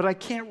learn, but I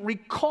can't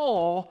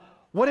recall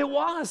what it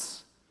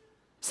was.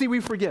 See,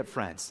 we forget,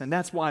 friends, and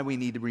that's why we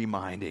need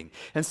reminding.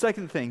 And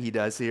second thing he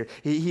does here,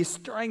 he's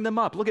stirring them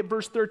up. Look at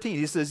verse 13.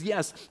 He says,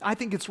 yes, I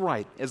think it's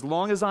right, as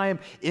long as I am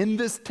in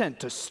this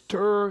tent, to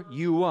stir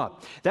you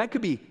up. That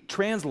could be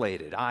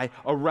translated, I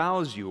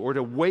arouse you, or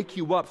to wake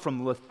you up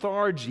from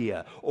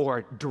lethargia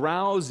or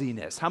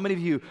drowsiness. How many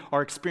of you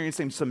are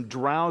experiencing some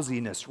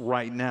drowsiness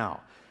right now?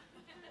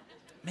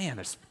 Man,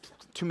 there's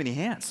too many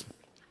hands.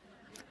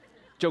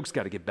 Joke's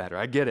got to get better,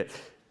 I get it.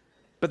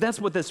 But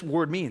that's what this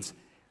word means.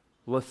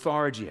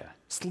 Lethargia,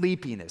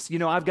 sleepiness. You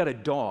know, I've got a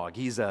dog.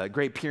 He's a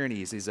Great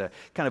Pyrenees. He's a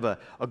kind of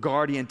a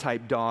guardian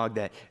type dog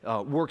that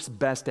works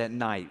best at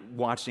night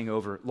watching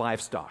over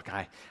livestock.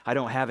 I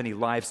don't have any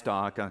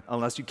livestock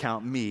unless you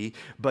count me,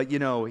 but you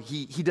know,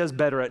 he does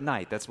better at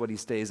night. That's what he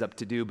stays up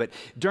to do. But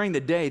during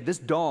the day, this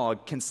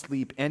dog can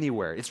sleep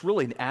anywhere. It's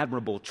really an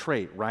admirable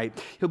trait, right?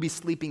 He'll be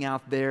sleeping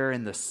out there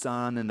in the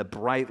sun and the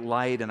bright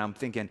light, and I'm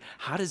thinking,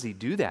 how does he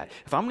do that?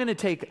 If I'm going to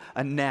take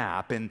a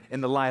nap in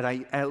the light,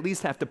 I at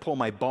least have to pull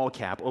my ball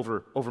cap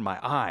over my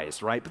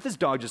eyes, right? But this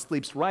dog just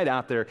sleeps right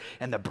out there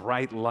in the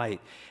bright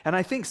light. And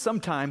I think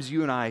sometimes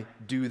you and I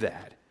do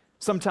that.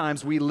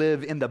 Sometimes we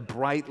live in the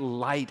bright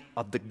light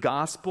of the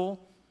gospel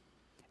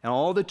and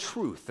all the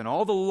truth and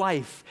all the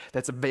life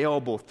that's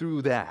available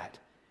through that.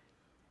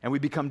 And we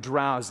become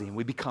drowsy and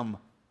we become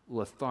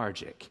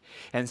lethargic.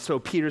 And so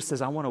Peter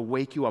says, I want to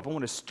wake you up. I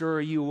want to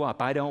stir you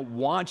up. I don't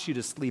want you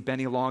to sleep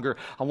any longer.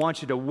 I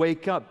want you to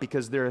wake up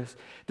because there's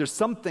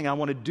something I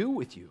want to do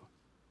with you.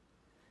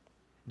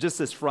 Just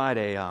this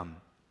Friday, I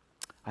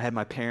had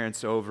my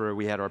parents over.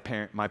 We had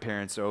my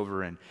parents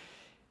over and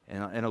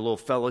a little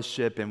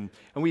fellowship, and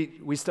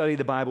we study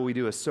the Bible. We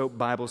do a SOAP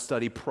Bible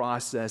study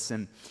process,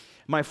 and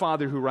my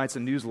father, who writes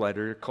a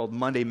newsletter called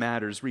Monday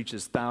Matters,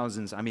 reaches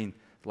thousands. I mean,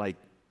 like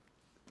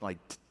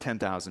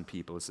 10,000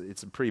 people.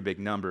 It's a pretty big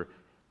number.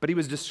 But he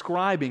was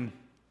describing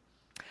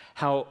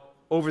how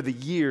over the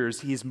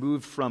years he's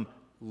moved from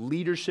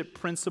leadership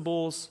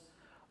principles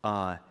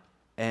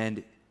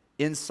and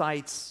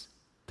insights.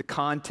 The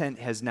content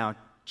has now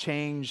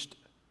changed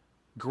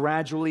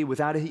gradually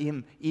without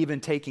him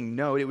even taking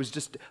note. It was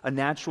just a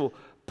natural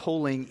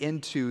pulling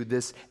into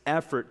this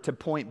effort to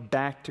point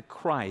back to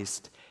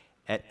Christ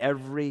at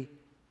every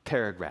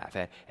paragraph,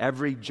 at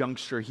every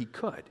juncture he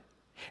could.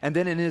 And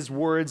then in his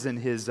words in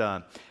his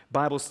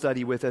Bible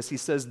study with us, he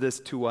says this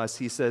to us.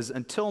 He says,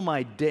 until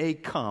my day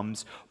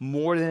comes,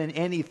 more than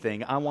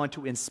anything, I want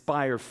to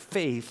inspire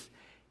faith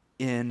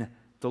in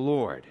the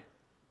Lord.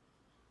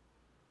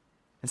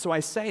 And so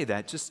I say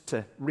that just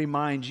to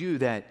remind you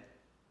that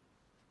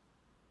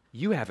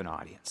you have an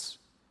audience.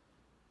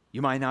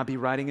 You might not be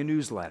writing a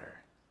newsletter.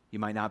 You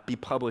might not be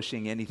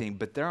publishing anything,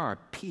 but there are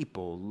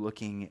people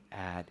looking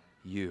at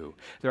you.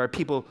 There are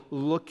people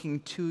looking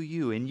to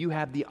you, and you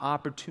have the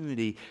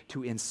opportunity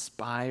to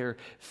inspire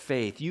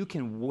faith. You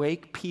can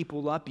wake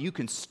people up. You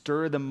can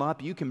stir them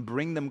up. You can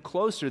bring them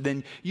closer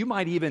than you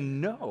might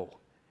even know.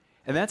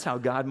 And that's how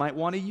God might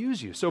want to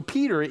use you. So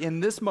Peter, in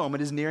this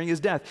moment, is nearing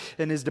his death,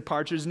 and his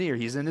departure is near.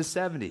 He's in his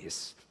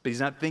 70s, but he's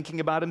not thinking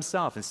about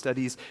himself. Instead,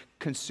 he's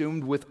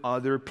consumed with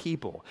other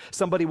people.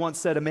 Somebody once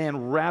said, a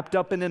man wrapped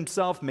up in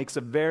himself makes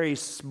a very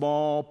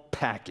small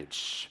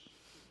package.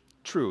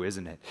 True,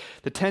 isn't it?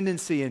 The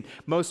tendency in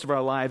most of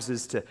our lives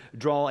is to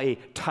draw a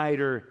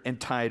tighter and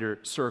tighter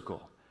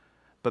circle.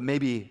 But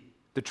maybe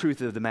the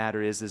truth of the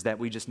matter is that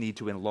we just need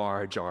to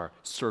enlarge our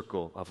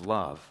circle of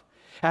love.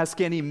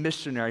 Ask any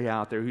missionary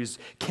out there who's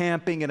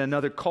camping in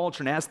another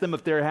culture and ask them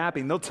if they're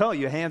happy. And they'll tell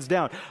you, hands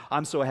down,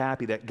 I'm so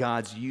happy that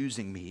God's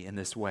using me in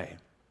this way.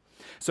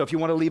 So if you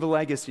want to leave a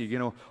legacy, you're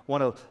going to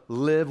want to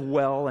live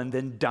well and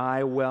then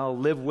die well,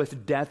 live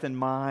with death in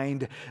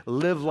mind,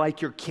 live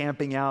like you're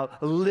camping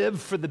out,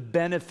 live for the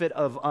benefit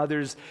of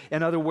others.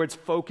 In other words,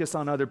 focus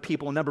on other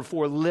people. And number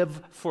 4,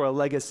 live for a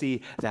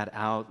legacy that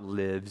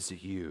outlives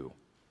you.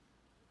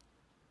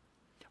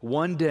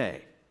 One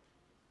day,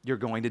 you're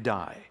going to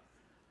die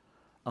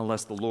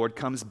unless the Lord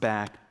comes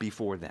back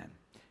before then.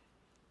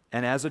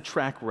 And as a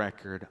track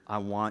record, I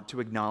want to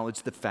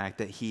acknowledge the fact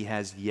that he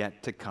has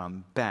yet to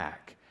come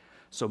back.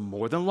 So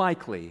more than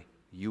likely,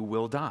 you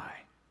will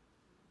die.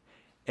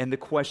 And the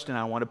question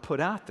I want to put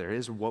out there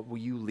is, what will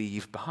you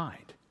leave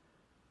behind?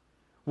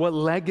 What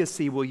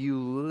legacy will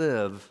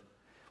you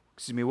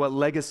what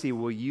legacy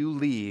will you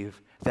leave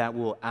that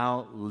will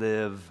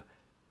outlive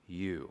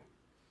you?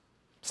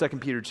 2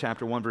 Peter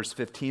chapter 1, verse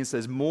 15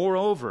 says,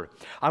 moreover,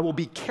 I will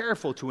be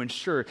careful to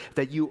ensure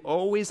that you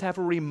always have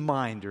a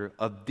reminder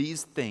of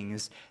these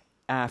things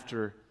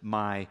after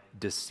my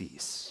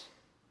decease.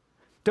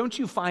 Don't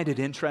you find it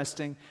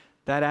interesting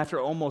that after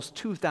almost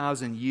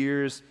 2,000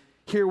 years,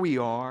 here we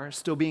are,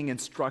 still being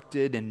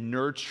instructed and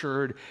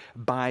nurtured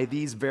by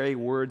these very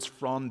words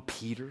from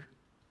Peter?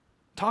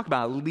 Talk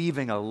about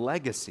leaving a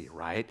legacy,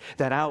 right,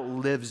 that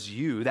outlives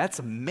you. That's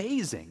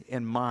amazing,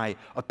 in my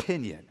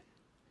opinion.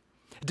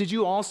 Did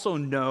you also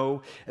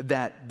know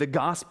that the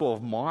Gospel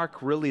of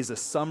Mark really is a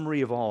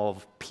summary of all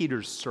of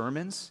Peter's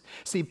sermons?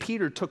 See,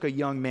 Peter took a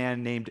young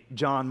man named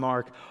John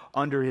Mark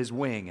under his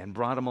wing and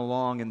brought him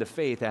along in the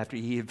faith after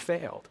he had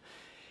failed.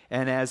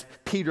 And as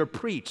Peter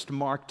preached,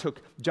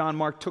 John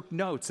Mark took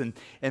notes, and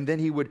then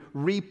he would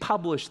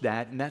republish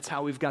that, and that's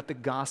how we've got the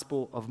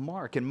Gospel of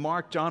Mark. And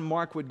John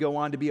Mark would go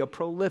on to be a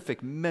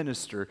prolific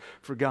minister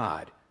for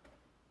God.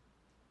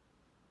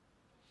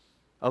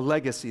 A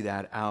legacy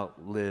that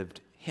outlived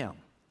him.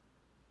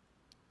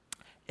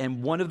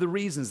 And one of the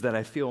reasons that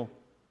I feel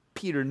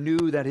Peter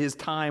knew that his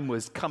time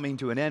was coming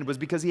to an end was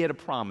because he had a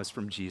promise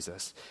from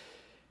Jesus.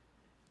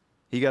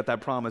 He got that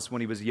promise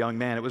when he was a young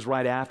man. It was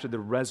right after the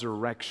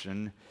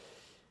resurrection.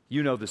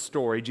 You know the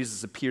story.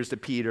 Jesus appears to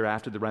Peter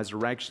after the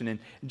resurrection, and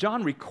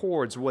John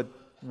records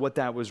what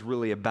that was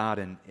really about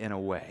in a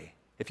way.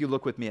 If you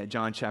look with me at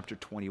John chapter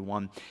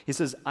 21, he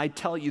says, I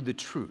tell you the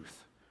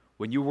truth.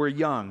 When you were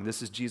young,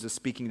 this is Jesus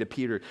speaking to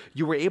Peter,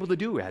 you were able to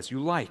do as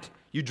you liked.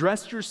 You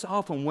dressed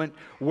yourself and went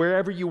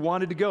wherever you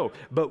wanted to go.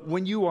 But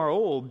when you are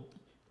old,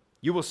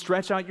 you will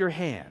stretch out your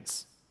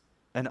hands,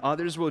 and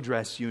others will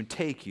dress you and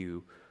take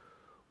you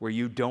where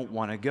you don't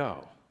want to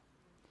go.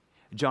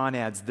 John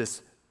adds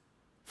this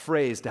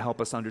phrase to help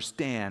us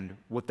understand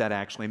what that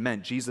actually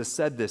meant. Jesus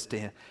said this to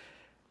him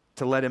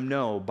to let him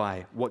know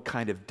by what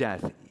kind of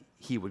death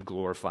he would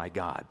glorify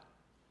God.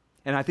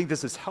 And I think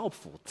this is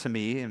helpful to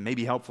me and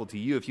maybe helpful to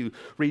you if you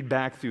read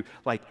back through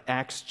like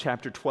Acts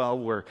chapter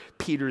 12, where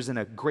Peter's in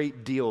a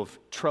great deal of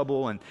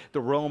trouble and the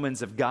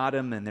Romans have got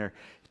him and they're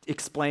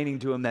explaining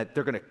to him that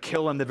they're going to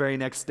kill him the very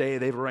next day.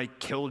 They've already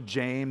killed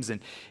James.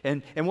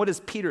 And what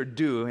does Peter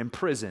do in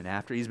prison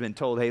after he's been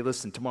told, hey,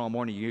 listen, tomorrow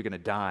morning you're going to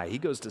die? He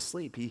goes to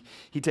sleep.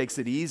 He takes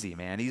it easy,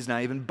 man. He's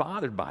not even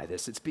bothered by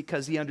this. It's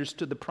because he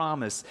understood the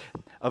promise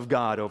of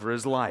God over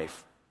his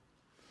life.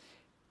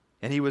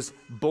 And he was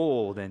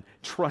bold and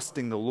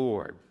trusting the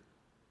Lord.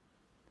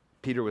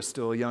 Peter was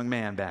still a young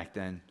man back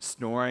then,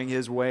 snoring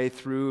his way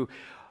through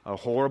a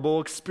horrible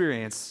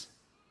experience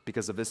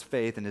because of his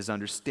faith and his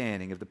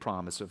understanding of the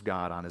promise of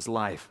God on his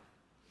life.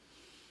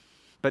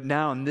 But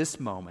now in this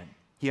moment,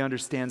 he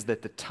understands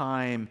that the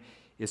time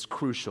is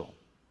crucial.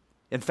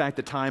 In fact,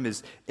 the time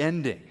is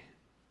ending.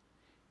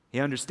 He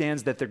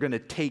understands that they're going to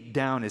take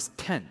down his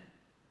tent.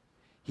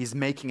 He's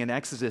making an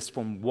exodus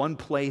from one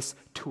place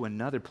to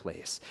another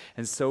place.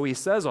 And so he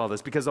says all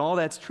this because all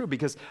that's true,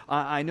 because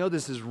I know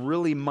this is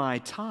really my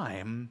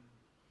time.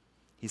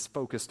 He's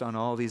focused on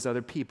all these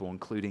other people,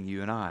 including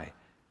you and I.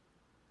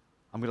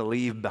 I'm going to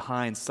leave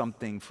behind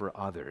something for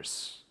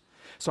others.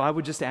 So I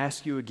would just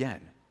ask you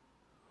again,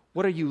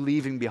 what are you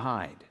leaving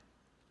behind?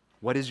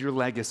 What is your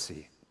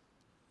legacy?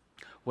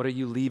 What are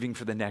you leaving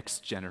for the next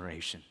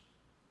generation?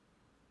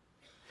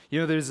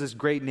 You know, there's this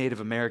great Native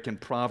American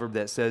proverb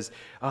that says,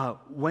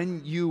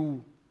 when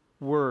you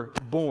were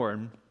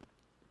born,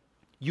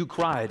 you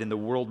cried and the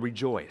world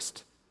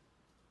rejoiced.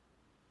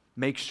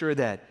 Make sure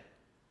that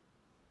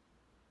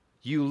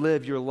you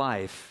live your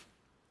life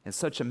in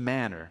such a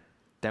manner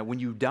that when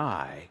you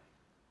die,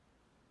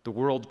 the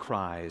world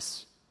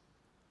cries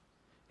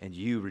and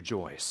you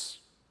rejoice.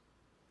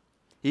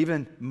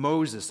 Even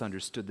Moses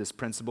understood this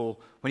principle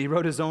when he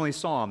wrote his only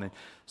psalm in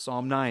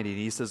Psalm 90. And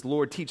he says,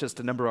 Lord, teach us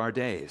to number our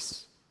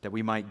days, that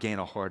we might gain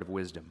a heart of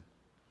wisdom.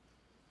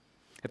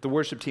 If the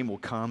worship team will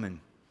come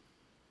and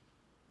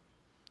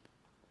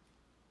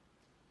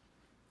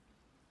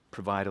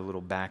provide a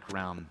little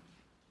background.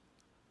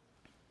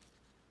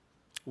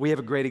 We have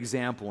a great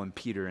example in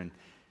Peter, and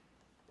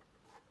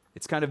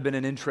it's kind of been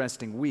an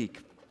interesting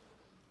week.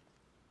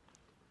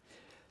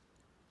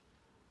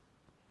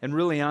 And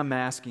really, I'm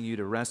asking you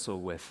to wrestle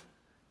with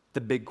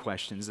the big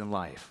questions in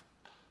life.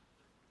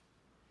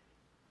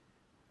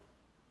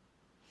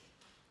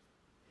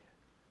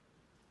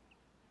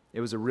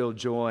 It was a real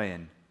joy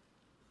and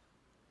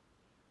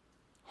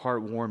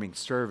heartwarming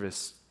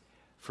service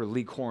for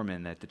Lee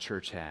Corman that the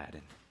church had.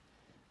 And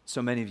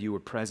so many of you were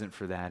present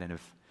for that and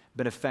have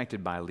been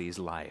affected by Lee's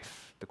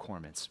life, the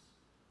Cormans.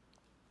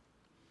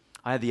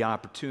 I had the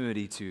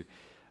opportunity to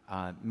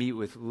meet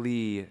with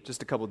Lee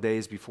just a couple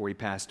days before he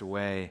passed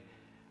away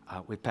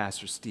with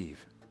Pastor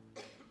Steve.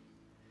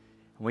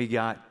 We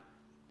got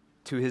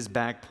to his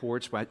back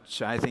porch,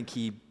 which I think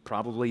he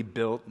probably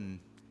built, and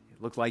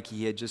it looked like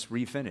he had just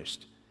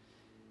refinished.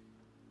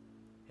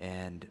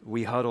 And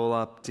we huddle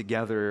up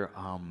together,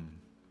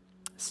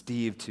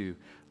 Steve to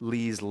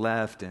Lee's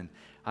left, and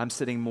I'm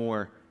sitting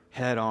more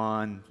head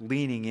on,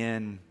 leaning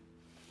in,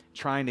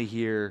 trying to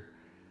hear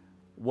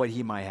what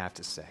he might have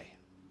to say.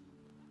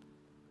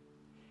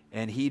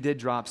 And he did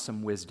drop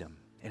some wisdom,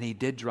 and he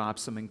did drop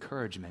some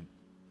encouragement.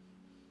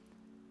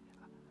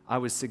 I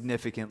was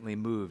significantly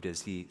moved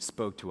as he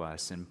spoke to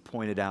us and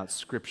pointed out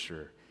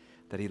Scripture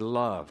that he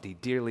loved. He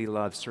dearly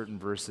loved certain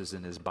verses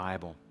in his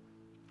Bible.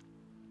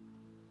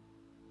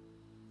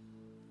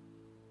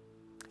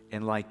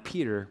 And like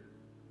Peter,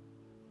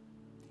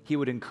 he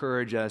would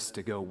encourage us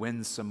to go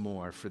win some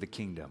more for the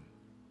kingdom.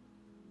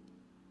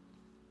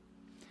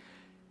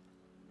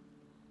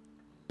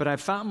 But I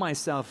found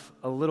myself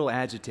a little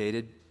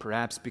agitated,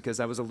 perhaps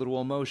because I was a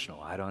little emotional.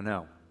 I don't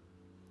know.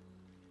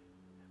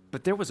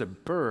 But there was a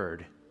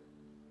bird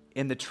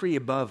in the tree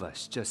above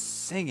us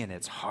just singing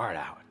its heart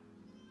out.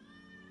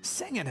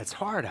 Singing its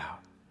heart out.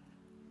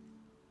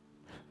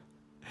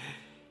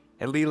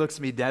 And Lee looks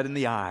me dead in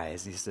the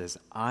eyes. He says,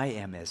 I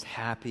am as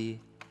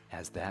happy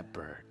as that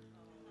bird.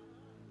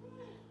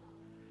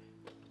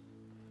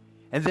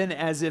 And then,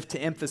 as if to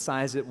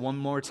emphasize it one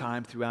more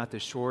time throughout the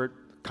short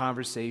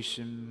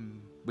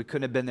conversation, we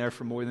couldn't have been there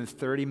for more than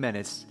 30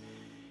 minutes.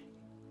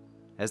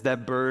 As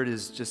that bird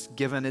is just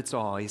given its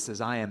all, he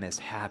says, I am as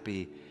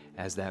happy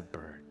as that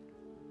bird.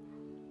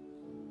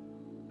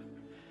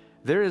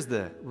 There is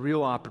the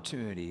real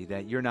opportunity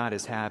that you're not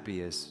as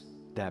happy as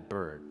that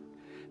bird,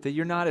 that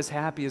you're not as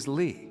happy as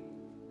Lee,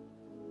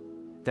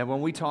 that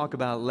when we talk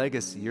about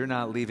legacy, you're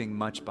not leaving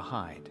much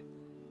behind,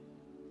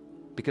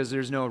 because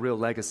there's no real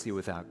legacy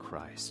without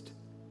Christ.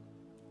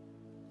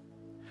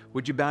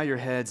 Would you bow your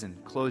heads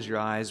and close your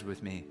eyes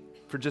with me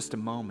for just a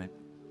moment?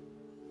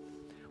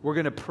 We're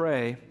going to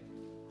pray.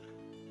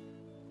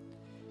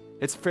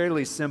 It's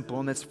fairly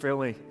simple and it's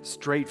fairly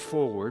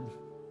straightforward.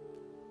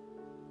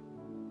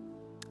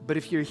 But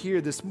if you're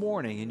here this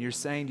morning and you're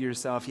saying to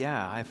yourself,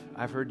 yeah,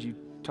 I've heard you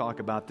talk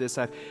about this.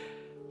 I've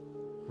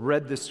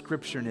read the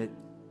Scripture and it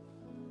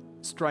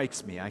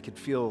strikes me. I could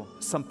feel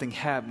something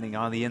happening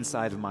on the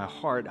inside of my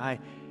heart. I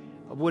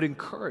would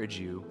encourage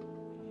you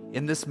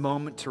in this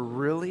moment to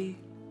really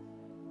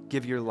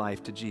give your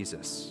life to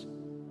Jesus.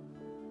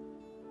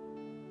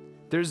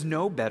 There's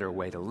no better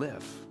way to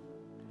live.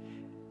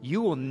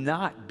 You will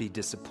not be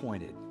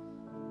disappointed.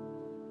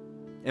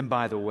 And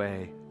by the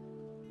way,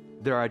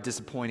 there are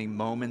disappointing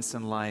moments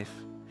in life.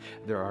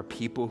 There are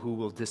people who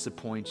will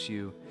disappoint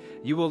you.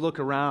 You will look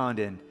around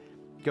and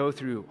go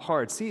through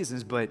hard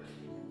seasons, but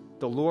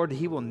the Lord,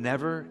 He will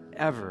never,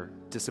 ever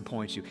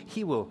disappoint you.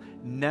 He will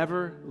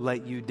never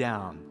let you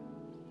down.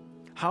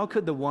 How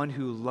could the one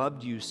who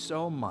loved you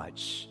so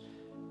much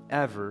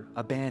ever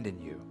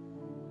abandon you?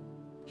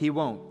 He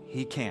won't.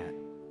 He can't.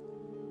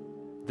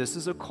 This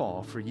is a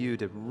call for you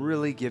to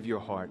really give your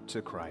heart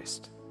to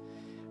Christ,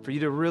 for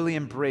you to really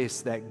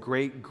embrace that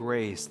great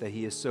grace that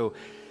He has so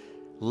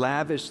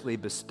lavishly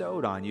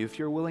bestowed on you if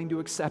you're willing to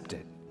accept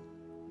it.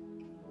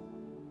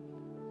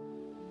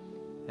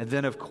 And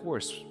then, of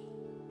course,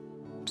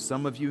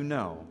 some of you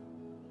know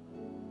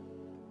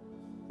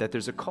that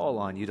there's a call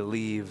on you to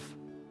leave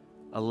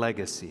a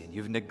legacy, and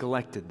you've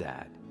neglected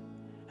that.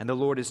 And the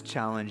Lord is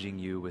challenging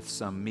you with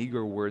some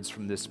meager words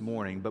from this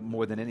morning, but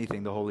more than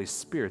anything, the Holy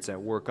Spirit's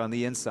at work on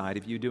the inside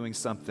of you doing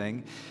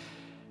something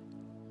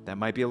that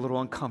might be a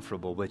little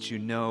uncomfortable, but you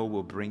know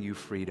will bring you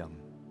freedom.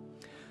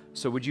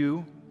 So would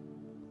you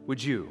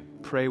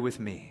pray with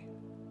me?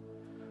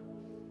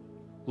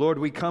 Lord,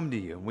 we come to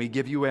you and we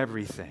give you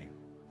everything.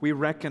 We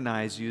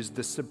recognize you as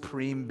the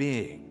supreme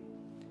being.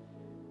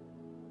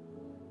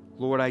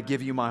 Lord, I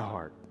give you my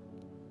heart.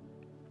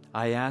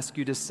 I ask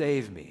you to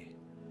save me.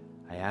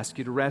 I ask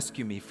you to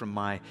rescue me from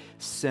my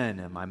sin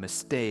and my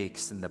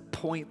mistakes and the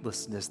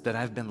pointlessness that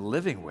I've been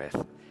living with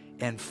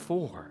and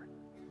for.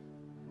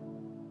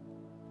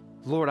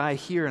 Lord, I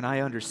hear and I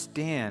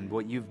understand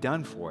what you've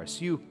done for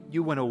us. You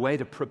went away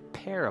to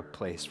prepare a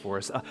place for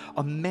us,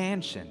 a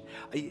mansion.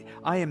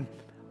 I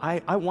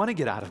want to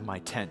get out of my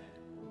tent,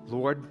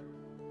 Lord.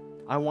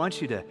 I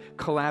want you to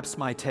collapse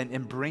my tent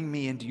and bring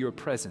me into your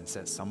presence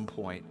at some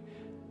point.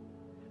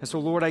 And so,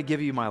 Lord, I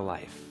give you my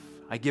life.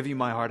 I give you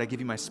my heart. I give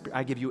you my spirit.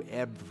 I give you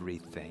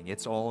everything.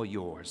 It's all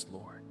yours,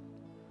 Lord.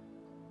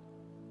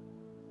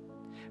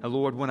 And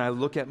Lord, when I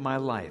look at my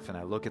life and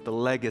I look at the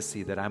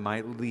legacy that I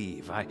might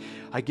leave,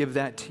 I give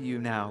that to you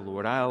now,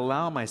 Lord. I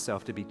allow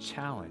myself to be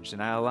challenged,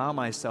 and I allow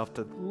myself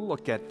to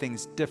look at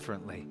things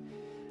differently,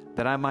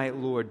 that I might,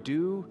 Lord,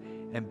 do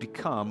and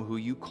become who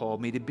you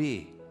called me to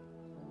be.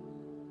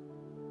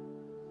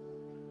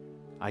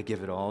 I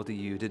give it all to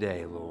you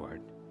today,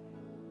 Lord.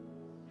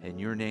 In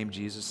your name,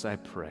 Jesus, I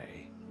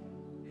pray.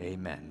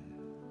 Amen.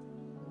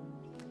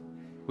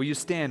 Will you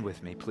stand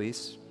with me,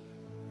 please?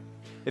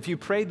 If you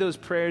prayed those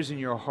prayers in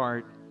your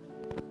heart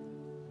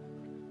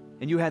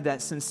and you had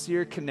that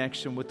sincere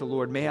connection with the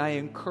Lord, may I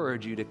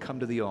encourage you to come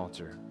to the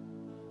altar.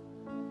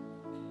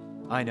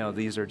 I know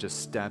these are just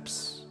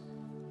steps.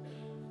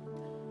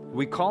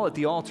 We call it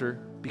the altar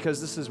because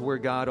this is where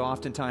God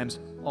oftentimes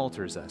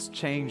alters us,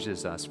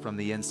 changes us from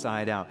the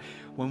inside out.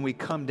 When we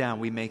come down,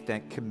 we make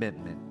that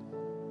commitment.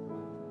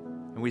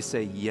 And we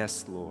say,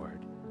 yes, Lord,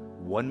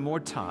 one more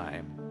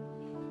time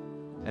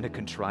in a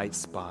contrite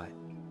spot,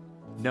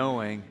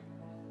 knowing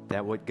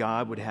that what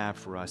God would have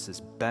for us is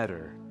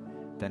better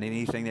than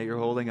anything that you're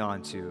holding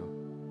on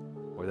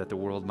to or that the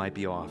world might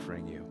be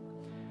offering you.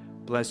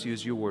 Bless you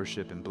as you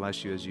worship, and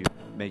bless you as you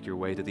make your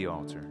way to the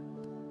altar.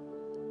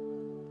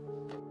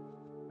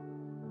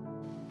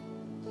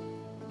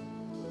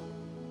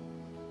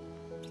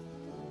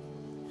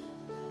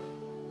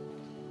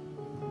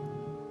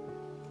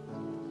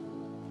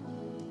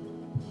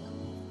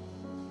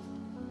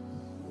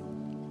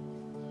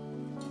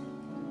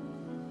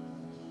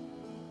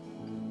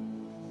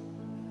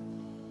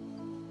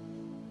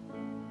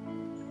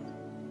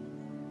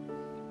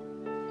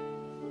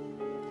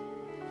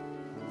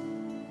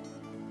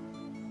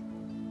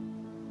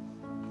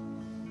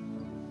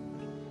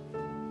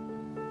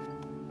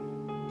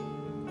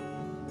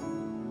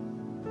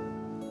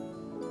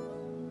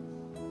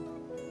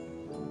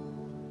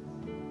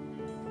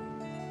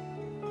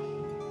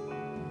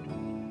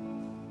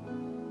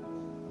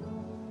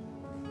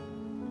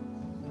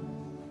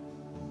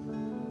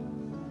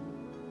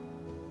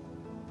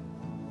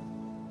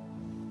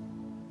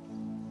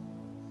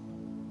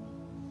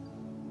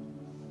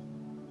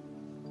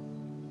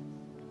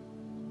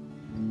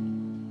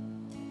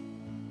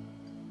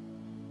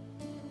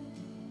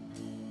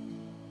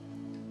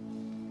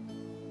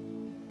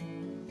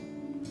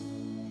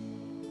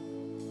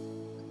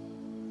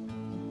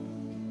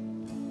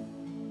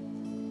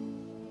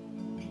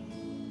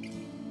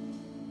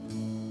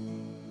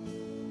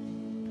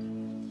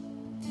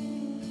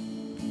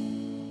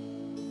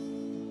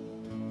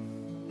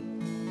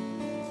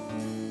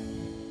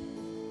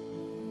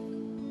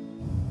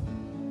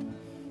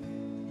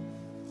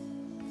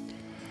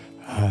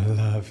 I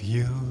love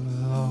you,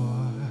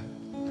 Lord.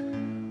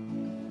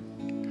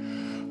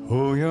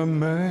 Oh, your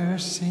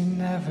mercy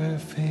never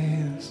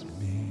fails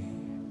me.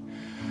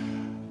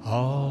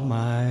 All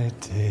my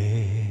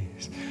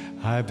days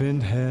I've been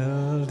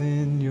held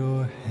in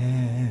your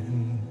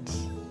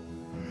hands.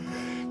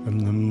 From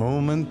the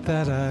moment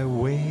that I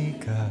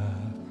wake up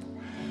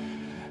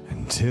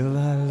until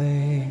I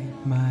lay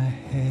my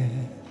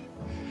head,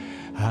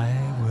 I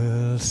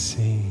will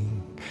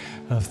sing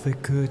of the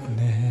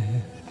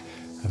goodness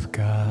of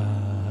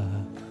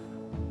God.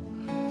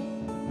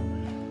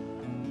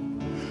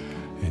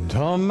 And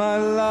all my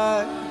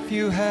life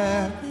you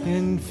have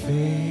been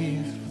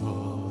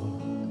faithful.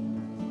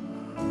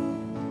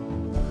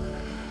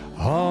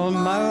 All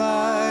my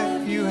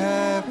life you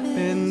have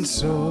been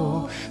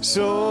so,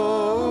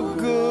 so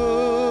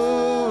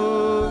good.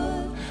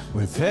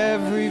 With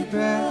every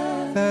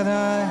breath that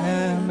I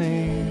am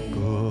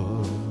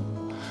able,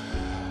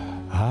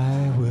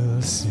 I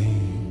will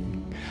sing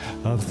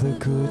of the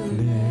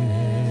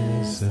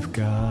goodness of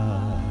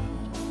God.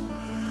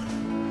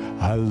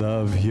 I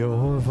love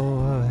your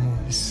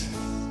voice.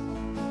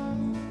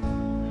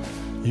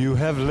 You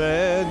have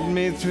led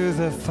me through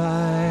the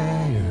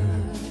fire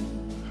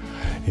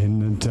in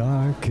the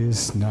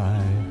darkest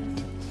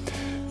night.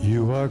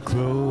 You are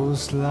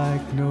close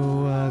like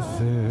no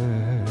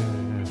other.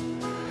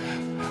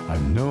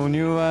 I've known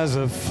you as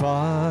a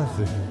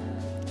father.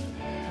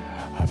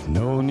 I've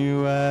known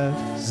you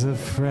as a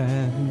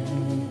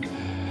friend.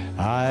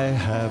 I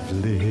have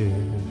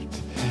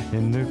lived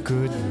in the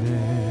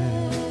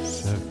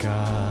goodness of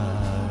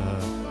God.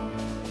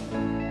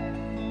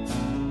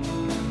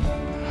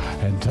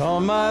 And all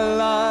my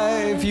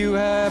life you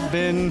have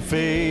been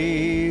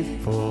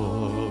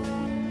faithful.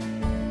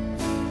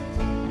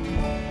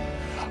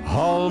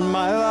 All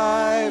my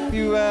life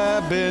you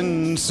have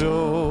been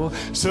so,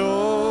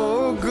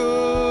 so good.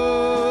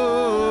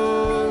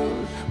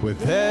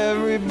 With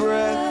every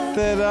breath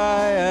that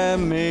I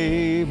am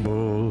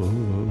able,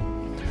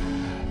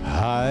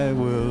 I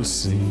will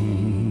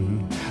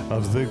sing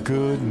of the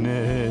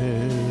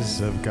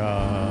goodness of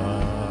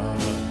God.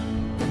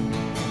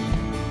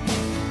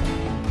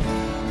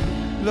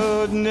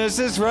 Goodness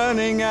is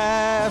running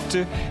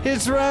after,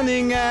 it's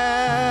running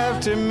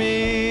after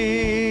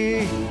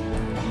me.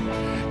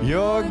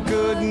 Your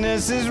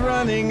goodness is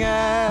running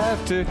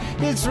after,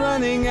 it's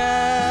running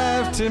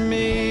after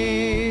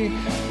me.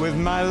 With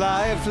my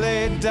life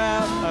laid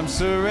down, I'm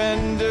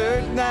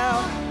surrendered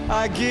now.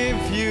 I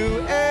give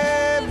you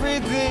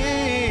everything.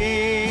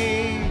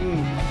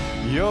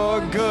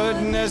 Your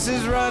goodness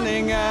is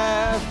running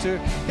after,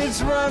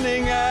 it's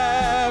running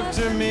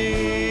after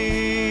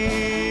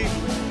me.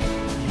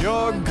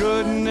 Your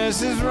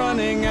goodness is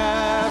running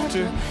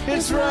after,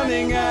 it's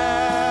running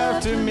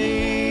after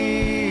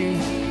me.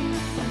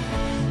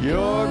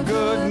 Your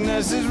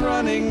goodness is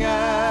running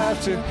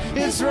after,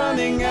 it's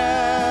running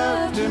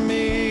after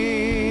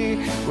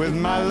me. With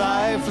my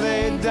life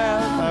laid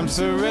down, I'm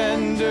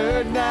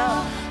surrendered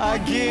now. I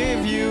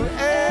give you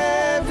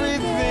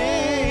everything.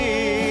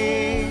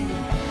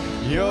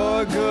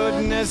 Your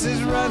goodness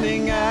is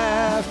running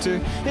after,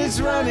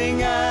 it's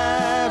running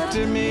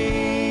after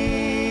me.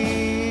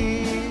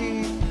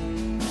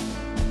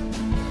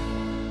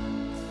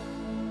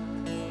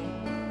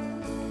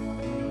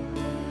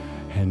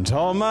 And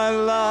all my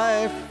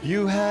life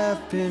you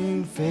have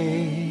been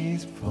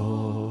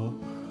faithful.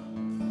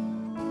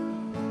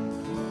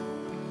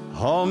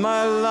 All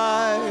my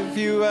life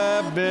you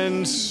have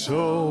been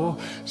so,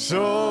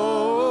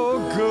 so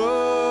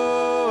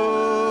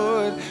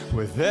good.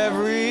 With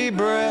every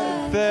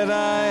breath that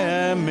I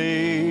am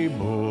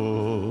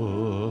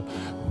able,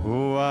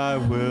 oh, I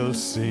will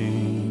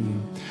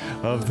sing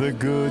of the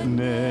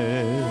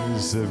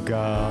goodness of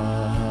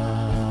God.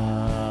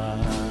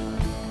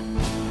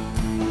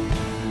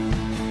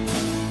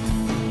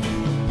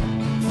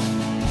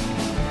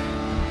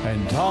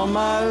 And all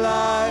my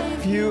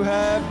life you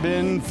have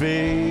been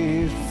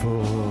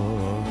faithful.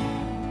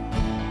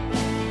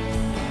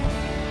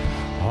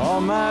 All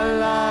my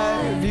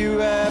life you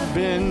have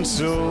been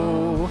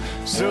so,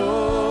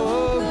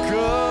 so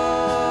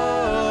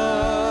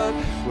good.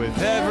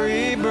 With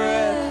every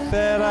breath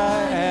that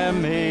I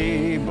am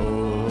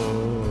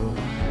able,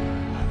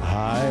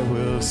 I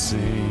will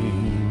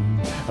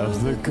sing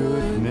of the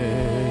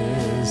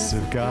goodness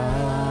of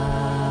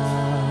God.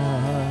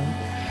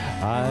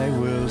 I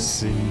will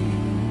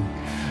sing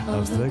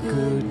of the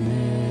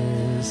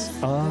goodness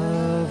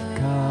of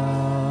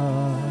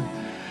God.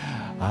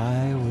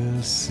 I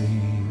will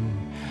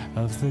sing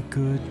of the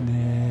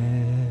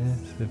goodness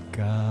of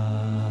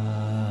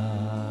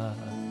God.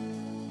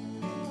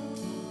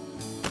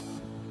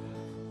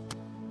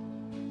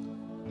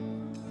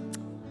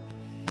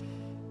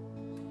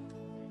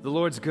 The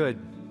Lord's good.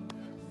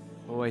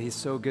 Boy, He's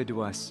so good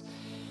to us.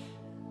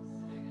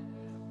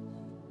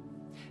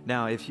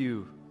 Now, if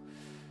you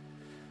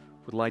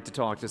would like to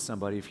talk to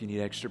somebody, if you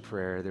need extra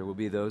prayer, there will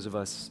be those of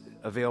us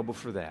available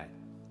for that.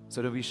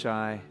 So don't be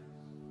shy.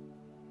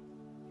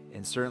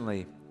 And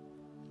certainly,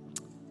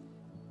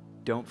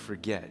 don't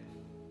forget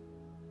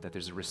that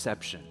there's a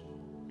reception.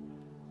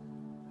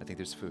 I think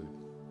there's food.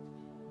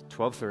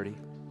 12:30.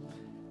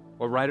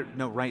 Or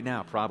right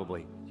now,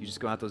 probably. You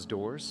just go out those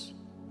doors,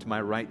 to my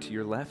right, to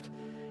your left,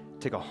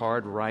 take a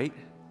hard right,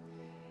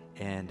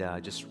 and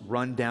just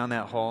run down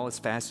that hall as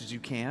fast as you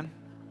can.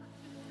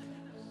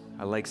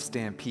 I like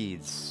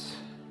stampedes.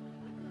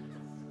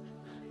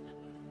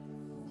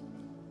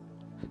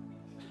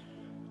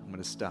 I'm going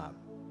to stop.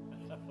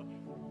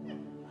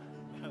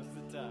 Now's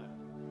the time.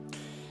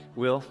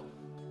 Will,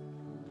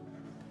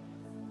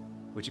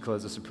 would you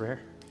close us in prayer?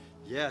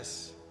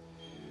 Yes.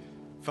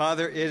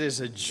 Father, it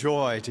is a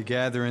joy to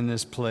gather in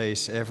this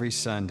place every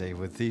Sunday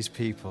with these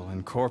people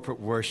in corporate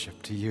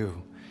worship to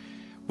you.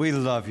 We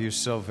love you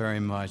so very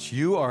much.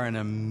 You are an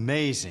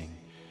amazing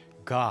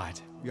God,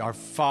 our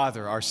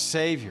Father, our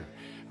Savior,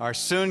 our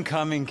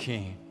soon-coming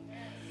King.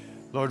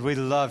 Lord, we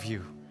love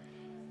you.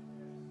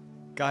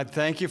 God,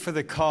 thank you for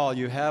the call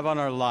you have on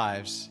our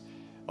lives.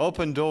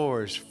 Open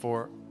doors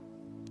for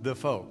the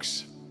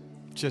folks.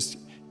 Just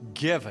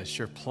give us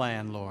your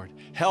plan, Lord.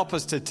 Help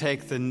us to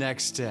take the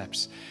next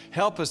steps.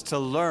 Help us to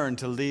learn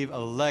to leave a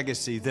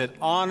legacy that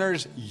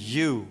honors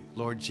you,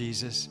 Lord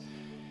Jesus.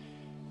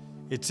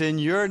 It's in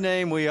your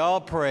name we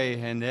all pray,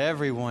 and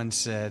everyone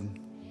said,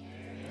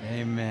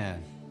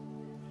 Amen.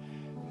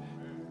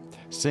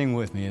 Sing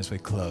with me as we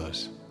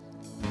close.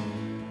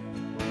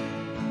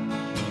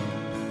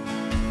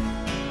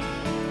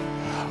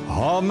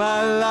 All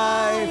my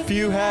life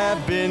you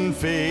have been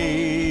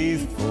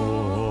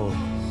faithful.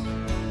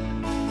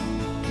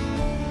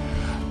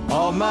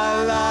 All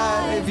my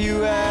life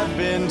you have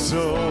been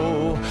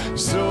so,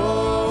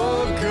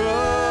 so good.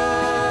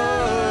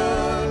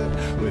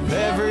 With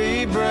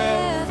every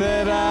breath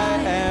that I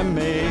am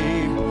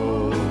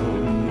able,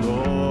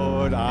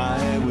 Lord,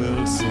 I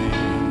will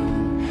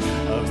sing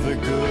of the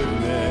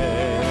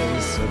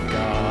goodness of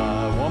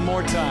God. One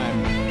more time.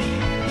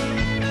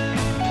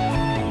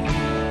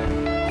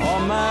 All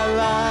my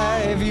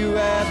life you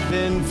have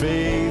been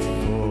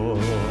faithful.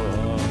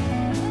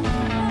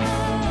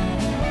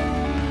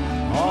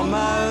 All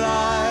my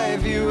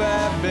life you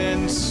have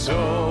been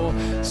so,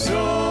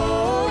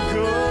 so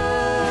good.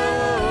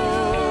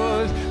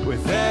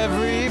 With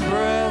every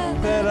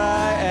breath that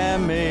I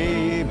am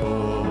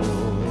able,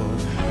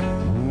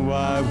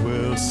 I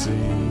will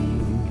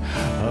sing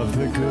of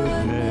the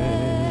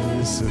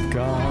goodness of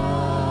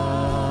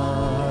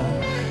God.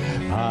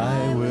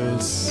 I will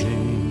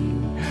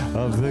sing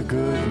of the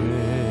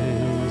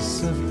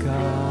goodness of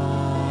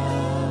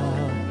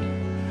God.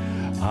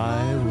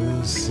 I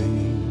will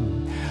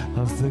sing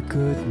of the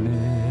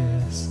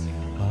goodness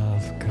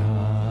of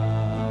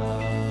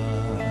God.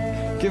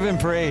 Give him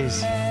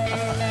praise.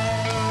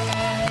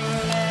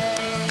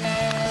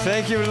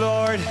 Thank you,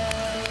 Lord.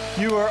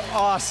 You are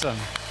awesome.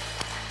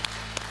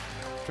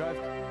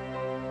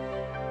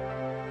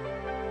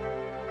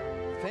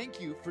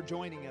 Thank you for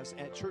joining us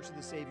at Church of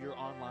the Savior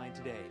online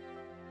today.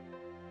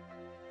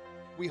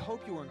 We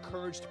hope you are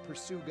encouraged to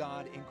pursue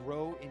God and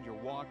grow in your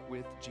walk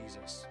with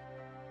Jesus.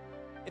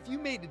 If you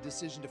made a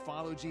decision to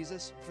follow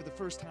Jesus for the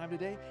first time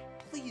today,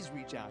 please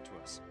reach out to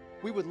us.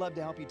 We would love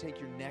to help you take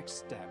your next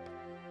step.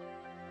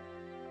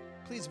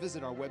 Please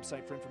visit our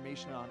website for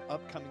information on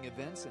upcoming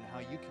events and how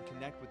you can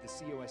connect with the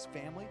COS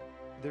family.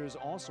 There is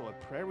also a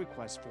prayer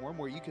request form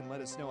where you can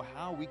let us know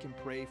how we can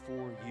pray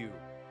for you.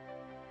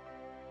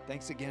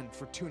 Thanks again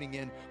for tuning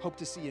in. Hope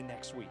to see you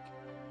next week.